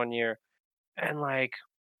champs one year, and like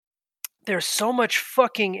there's so much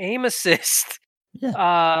fucking aim assist.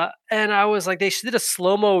 Yeah. And I was like, they did a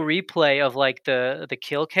slow mo replay of like the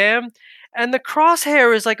kill cam, and the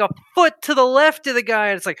crosshair is like a foot to the left of the guy,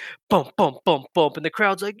 and it's like bump, bump, bump, bump, and the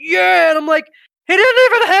crowd's like, yeah, and I'm like, he didn't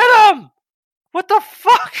even hit him. What the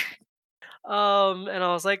fuck? And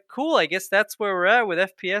I was like, cool. I guess that's where we're at with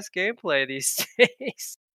FPS gameplay these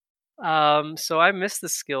days. So I miss the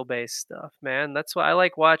skill based stuff, man. That's why I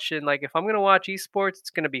like watching. Like, if I'm gonna watch esports, it's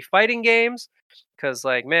gonna be fighting games, because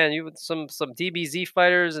like, man, you some DBZ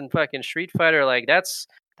fighters and fucking Street Fighter, like that's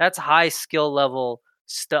high skill level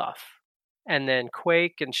stuff. And then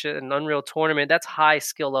Quake and shit and Unreal Tournament, that's high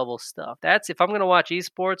skill level stuff. That's if I'm gonna watch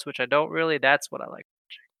esports, which I don't really. That's what I like.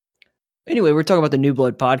 Anyway, we're talking about the New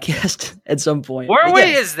Blood podcast at some point. Were we?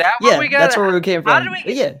 Yeah, Is that what we got? that's where we came from. How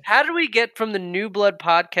did we get from the New Blood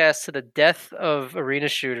podcast to the death of arena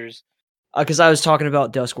shooters? Because I was talking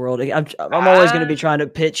about Duskworld. I'm always going to be trying to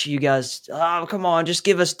pitch you guys. Oh, come on, just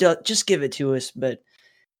give it to us. But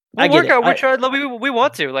I get it. We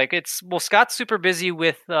want to. Like Scott's super busy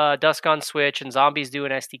with Dusk on Switch and Zombies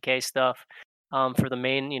doing SDK stuff for the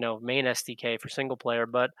main SDK for single player.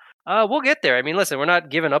 But we'll get there. I mean, listen, we're not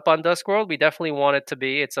giving up on Duskworld. We definitely want it to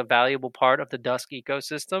be. It's a valuable part of the Dusk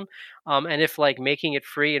ecosystem. And if like making it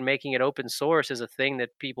free and making it open source is a thing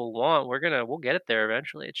that people want, we'll get it there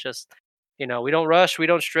eventually. It's just, we don't rush, we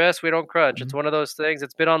don't stress, we don't crunch. Mm-hmm. It's one of those things.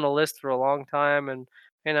 It's been on the list for a long time, and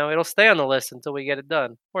it'll stay on the list until we get it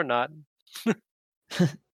done, or not.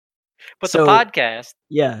 But so, the podcast,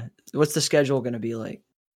 yeah. What's the schedule going to be like?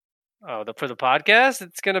 Oh, for the podcast,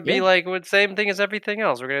 it's gonna be like the same thing as everything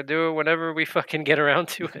else. We're gonna do it whenever we fucking get around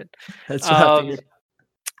to it. That's what I figured.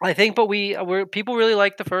 I think, but people really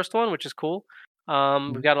like the first one, which is cool.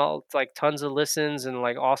 We've got tons of listens and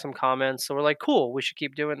like awesome comments, so we're like, cool, we should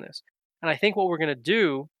keep doing this. And I think what we're gonna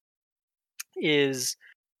do is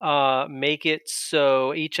make it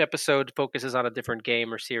so each episode focuses on a different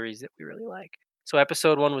game or series that we really like. So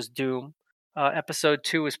episode 1 was Doom. Episode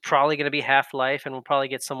 2 is probably going to be Half-Life, and we'll probably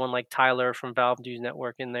get someone like Tyler from Valve News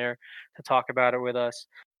Network in there to talk about it with us.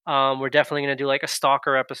 We're definitely going to do like a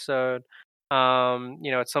Stalker episode.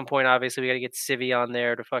 At some point, obviously, we got to get Civi on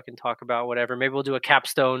there to fucking talk about whatever. Maybe we'll do a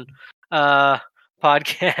Capstone podcast.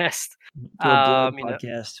 Do a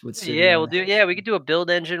podcast with Civi. Yeah, we'll do. Yeah, we could do a Build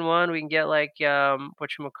Engine one. We can get like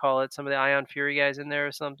whatchamacallit, some of the Ion Fury guys in there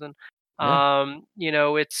or something. Yeah.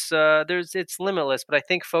 It's limitless, but I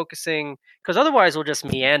think focusing, because otherwise we'll just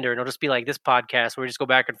meander and it'll just be like this podcast where we just go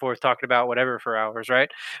back and forth talking about whatever for hours,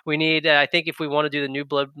 right? We need, I think, if we want to do the New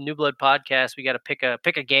Blood podcast, we got to pick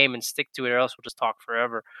a game and stick to it, or else we'll just talk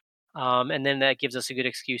forever. And then that gives us a good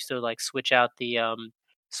excuse to like switch out the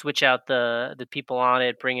people on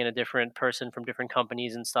it, bring in a different person from different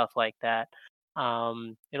companies and stuff like that.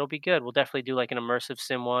 It'll be good. We'll definitely do like an immersive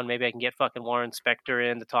sim one. Maybe I can get fucking Warren Spector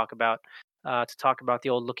in to talk about the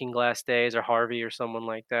old Looking Glass days, or Harvey or someone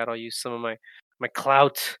like that. I'll use some of my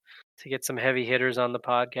clout to get some heavy hitters on the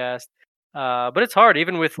podcast. But it's hard,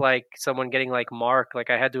 even with like someone getting like Mark. Like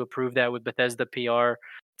I had to approve that with Bethesda PR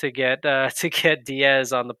to get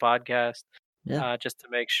Diaz on the podcast. Yeah. Just to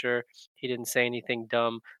make sure he didn't say anything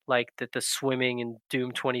dumb, like that the swimming in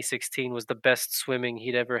Doom 2016 was the best swimming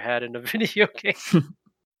he'd ever had in a video game.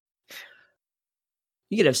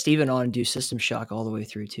 You could have Steven on and do System Shock all the way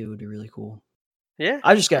through too. It would be really cool. Yeah,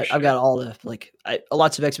 I've got all the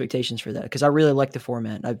lots of expectations for that because I really like the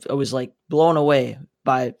format. I was like blown away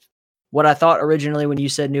by what I thought originally when you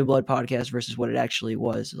said New Blood podcast versus what it actually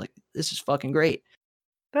was. Like, this is fucking great.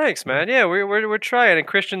 Thanks, man. Yeah, we're trying, and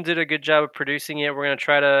Christian did a good job of producing it. We're gonna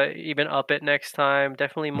try to even up it next time.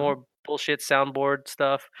 Definitely Mhm. more bullshit soundboard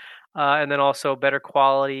stuff, and then also better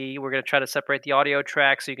quality. We're gonna try to separate the audio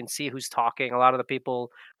tracks so you can see who's talking. A lot of the people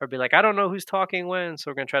are be like, I don't know who's talking when, so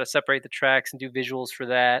we're gonna try to separate the tracks and do visuals for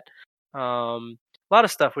that. A lot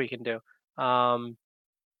of stuff we can do. Um,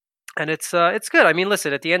 and it's good. I mean,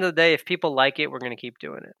 listen, at the end of the day, if people like it, we're gonna keep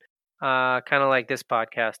doing it. Kind of like this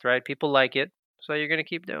podcast, right? People like it, so you're gonna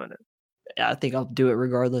keep doing it. Yeah, I think I'll do it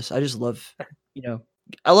regardless. I just love, you know,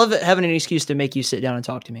 I love it having an excuse to make you sit down and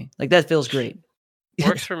talk to me. Like, that feels great.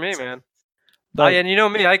 Works for me, man. I But and you know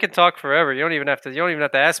me, I can talk forever. You don't even have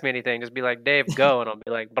to ask me anything. Just be like, Dave, go, and I'll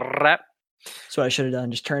be like, brap. that's what I should have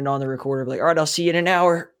done. Just turned on the recorder, be like, "All right, I'll see you in an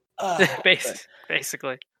hour." But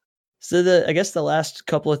Basically. so I guess the last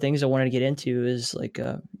couple of things I wanted to get into is like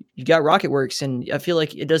you got RocketWorks, and I feel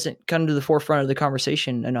like it doesn't come to the forefront of the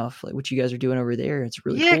conversation enough. Like what you guys are doing over there, it's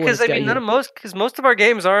really Yeah, cool, and because it's I got mean, you because most of our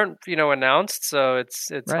games aren't announced, so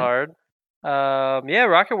it's right. hard. Yeah,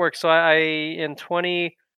 Rocketworks. So I in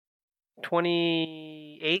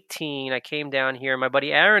 2018, I came down here. My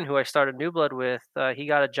buddy Aaron, who I started New Blood with, he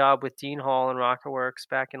got a job with Dean Hall and Rocketworks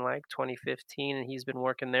back in like 2015, and he's been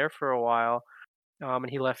working there for a while. And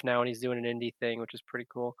he left now, and he's doing an indie thing, which is pretty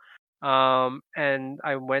cool. And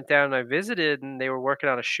I went down and I visited, and they were working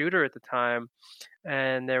on a shooter at the time,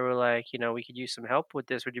 and they were like, we could use some help with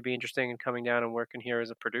this. Would you be interested in coming down and working here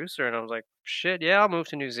as a producer? And I was like, shit, yeah, I'll move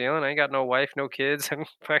to New Zealand. I ain't got no wife, no kids. I'm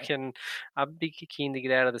fucking, I'd be keen to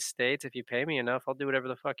get out of the States. If you pay me enough, I'll do whatever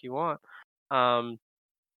the fuck you want. Um,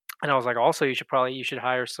 and I was like, also, you should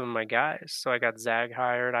hire some of my guys. So I got Zag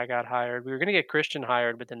hired. I got hired. We were gonna get Christian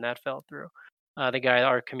hired, but then that fell through. The guy,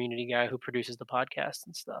 our community guy who produces the podcast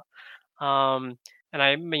and stuff. Um, and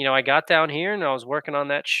I got down here and I was working on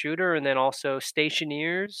that shooter, and then also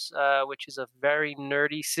Stationeers, which is a very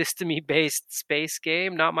nerdy, systemy based space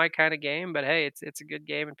game. Not my kind of game, but hey, it's a good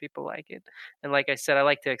game and people like it. And like I said, I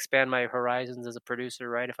like to expand my horizons as a producer.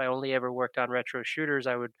 Right? If I only ever worked on retro shooters,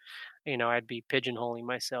 I would, I'd be pigeonholing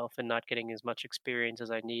myself and not getting as much experience as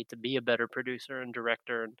I need to be a better producer and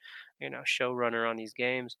director and showrunner on these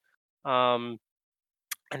games. Um,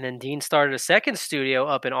 and then Dean started a second studio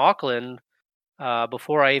up in Auckland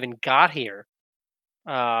before I even got here.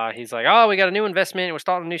 He's like, "Oh, we got a new investment. We're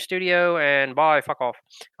starting a new studio, and bye, fuck off."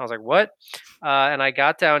 I was like, "What?" And I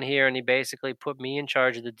got down here, and he basically put me in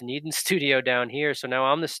charge of the Dunedin studio down here. So now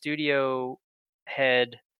I'm the studio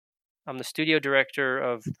head. I'm the studio director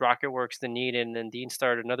of Rocketworks Dunedin, and Dean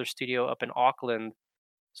started another studio up in Auckland.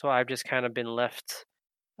 So I've just kind of been left.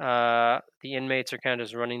 The inmates are kind of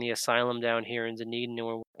just running the asylum down here in Dunedin, and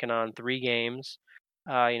we're working on 3 games.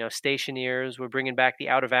 Stationeers. We're bringing back the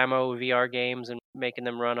out of ammo VR games and making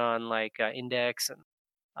them run on like Index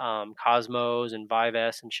and Cosmos and Vive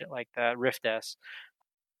S and shit like that, Rift S.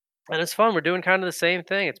 And it's fun. We're doing kind of the same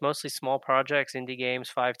thing. It's mostly small projects, indie games,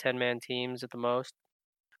 5-10 man teams at the most.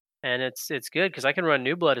 And it's good because I can run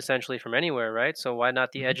New Blood essentially from anywhere, right? So why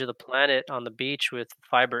not the Mhm. edge of the planet on the beach with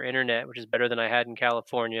fiber internet, which is better than I had in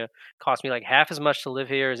California. Cost me like half as much to live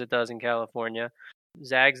here as it does in California.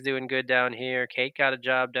 Zag's doing good down here. Kate got a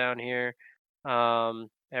job down here.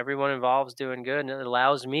 Everyone involved's doing good, and it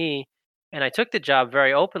allows me. And I took the job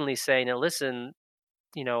very openly, saying, "Now listen,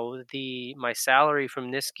 the my salary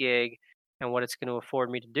from this gig and what it's going to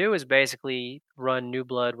afford me to do is basically run New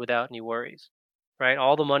Blood without any worries, right?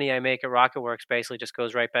 All the money I make at Rocketworks basically just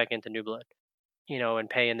goes right back into New Blood, and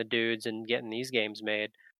paying the dudes and getting these games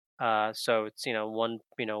made. So it's one.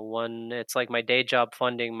 It's like my day job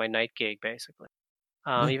funding my night gig basically.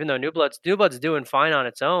 Yeah. Even though New Blood's doing fine on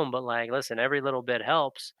its own, but like, listen, every little bit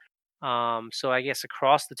helps. So I guess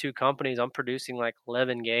across the two companies, I'm producing like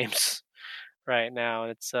 11 games right now.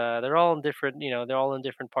 It's they're all in different, they're all in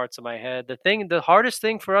different parts of my head. The hardest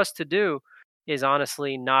thing for us to do is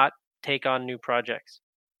honestly not take on new projects.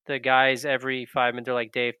 The guys every 5 minutes they're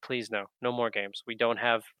like, Dave, please no more games. We don't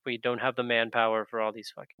have the manpower for all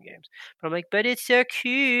these fucking games. But I'm like, but it's so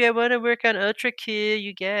cool. I want to work on Ultra Cool.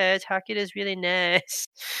 You guys, Hockey is really nice.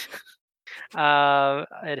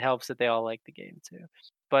 It helps that they all like the game too.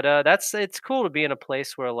 But it's cool to be in a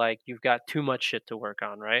place where like you've got too much shit to work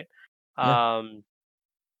on, right? Yeah. Um,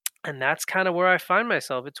 and that's kind of where I find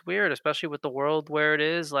myself. It's weird, especially with the world where it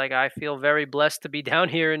is. Like, I feel very blessed to be down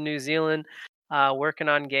here in New Zealand, working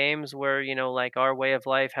on games where, like our way of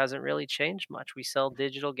life hasn't really changed much. We sell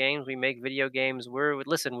digital games, we make video games.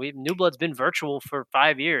 Listen, New Blood's been virtual for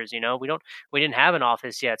 5 years. We didn't have an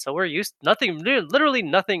office yet, so we're used. Literally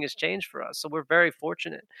nothing has changed for us. So we're very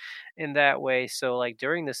fortunate in that way. So like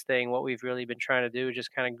during this thing, what we've really been trying to do is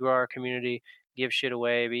just kind of grow our community, give shit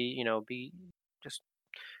away, be just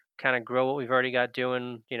kind of grow what we've already got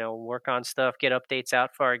doing, work on stuff, get updates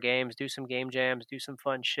out for our games, do some game jams, do some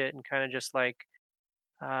fun shit, and kind of just like,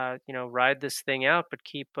 ride this thing out, but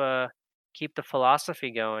keep the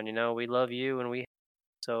philosophy going. We love you, and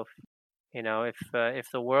so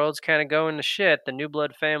if the world's kind of going to shit, the New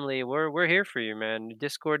Blood family, we're here for you, man.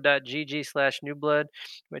 Discord.gg/newblood.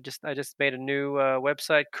 I just made a new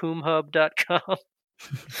website, coomhub.com.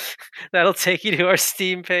 That'll take you to our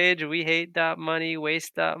Steam page. We hate .money,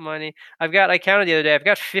 waste .money. I counted the other day. I've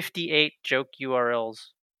got 58 joke URLs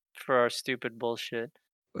for our stupid bullshit.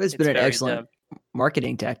 It's been an excellent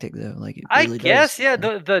marketing tactic, though. Like, it I really guess, does. yeah.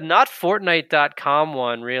 The notfortnite.com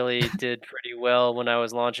one really did pretty well when I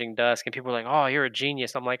was launching Dusk, and people were like, "Oh, you're a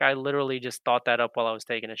genius." I'm like, I literally just thought that up while I was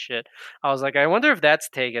taking a shit. I was like, I wonder if that's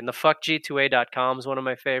taken. The fuckg2a.com is one of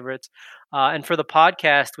my favorites. And for the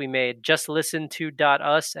podcast we made, just listen to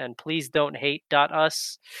 .us and please don't hate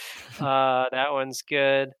 .us. That one's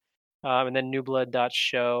good. And then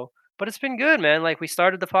newblood.show. But it's been good, man. Like, we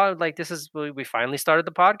started the pod, like, we finally started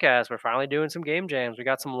the podcast. We're finally doing some game jams. We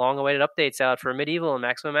got some long-awaited updates out for Medieval and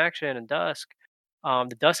Maximum Action and Dusk.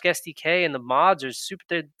 The Dusk SDK and the mods are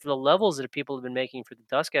super. The levels that people have been making for the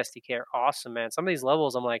Dusk SDK are awesome, man. Some of these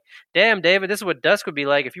levels, I'm like, damn, David, this is what Dusk would be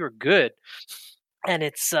like if you were good. And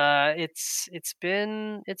it's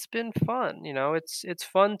been fun. It's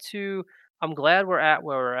fun to. I'm glad we're at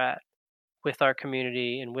where we're at with our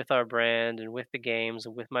community and with our brand and with the games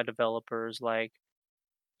and with my developers. Like,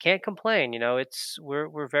 can't complain.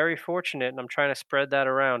 We're very fortunate, and I'm trying to spread that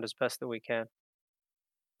around as best that we can.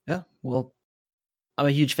 Yeah, well, I'm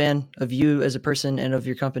a huge fan of you as a person and of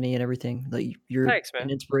your company and everything. Like, you're Thanks, man. An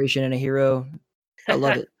inspiration and a hero. I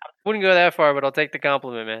love it. Wouldn't go that far, but I'll take the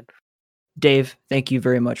compliment, man. Dave, thank you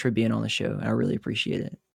very much for being on the show. I really appreciate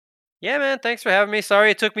it. Yeah, man. Thanks for having me. Sorry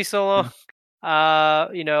it took me so long.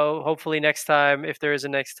 Hopefully next time, if there is a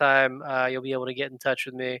next time, you'll be able to get in touch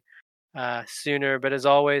with me sooner. But as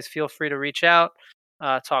always, feel free to reach out,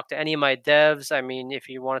 talk to any of my devs. I mean, if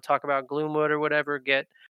you want to talk about Gloomwood or whatever, get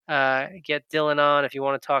Dylan on. If you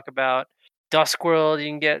want to talk about Duskworld, you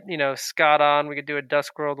can get Scott on. We could do a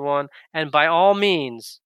Duskworld one. And by all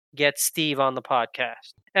means, get Steve on the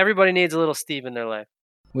podcast. Everybody needs a little Steve in their life.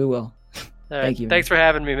 We will. Thank you. Thanks for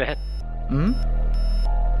having me, man.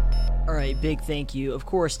 All right, big thank you, of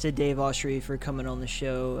course, to Dave Oshry for coming on the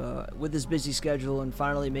show with his busy schedule and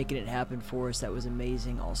finally making it happen for us. That was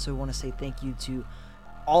amazing. Also want to say thank you to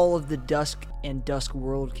all of the Dusk and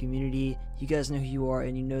Duskworld community. You guys know who you are,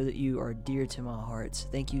 and you know that you are dear to my heart.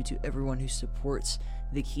 Thank you to everyone who supports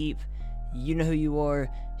The Keep. You know who you are.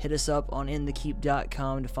 Hit us up on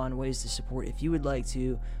inthekeep.com to find ways to support if you would like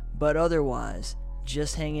to. But otherwise,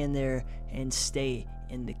 just hang in there and stay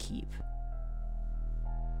in The Keep.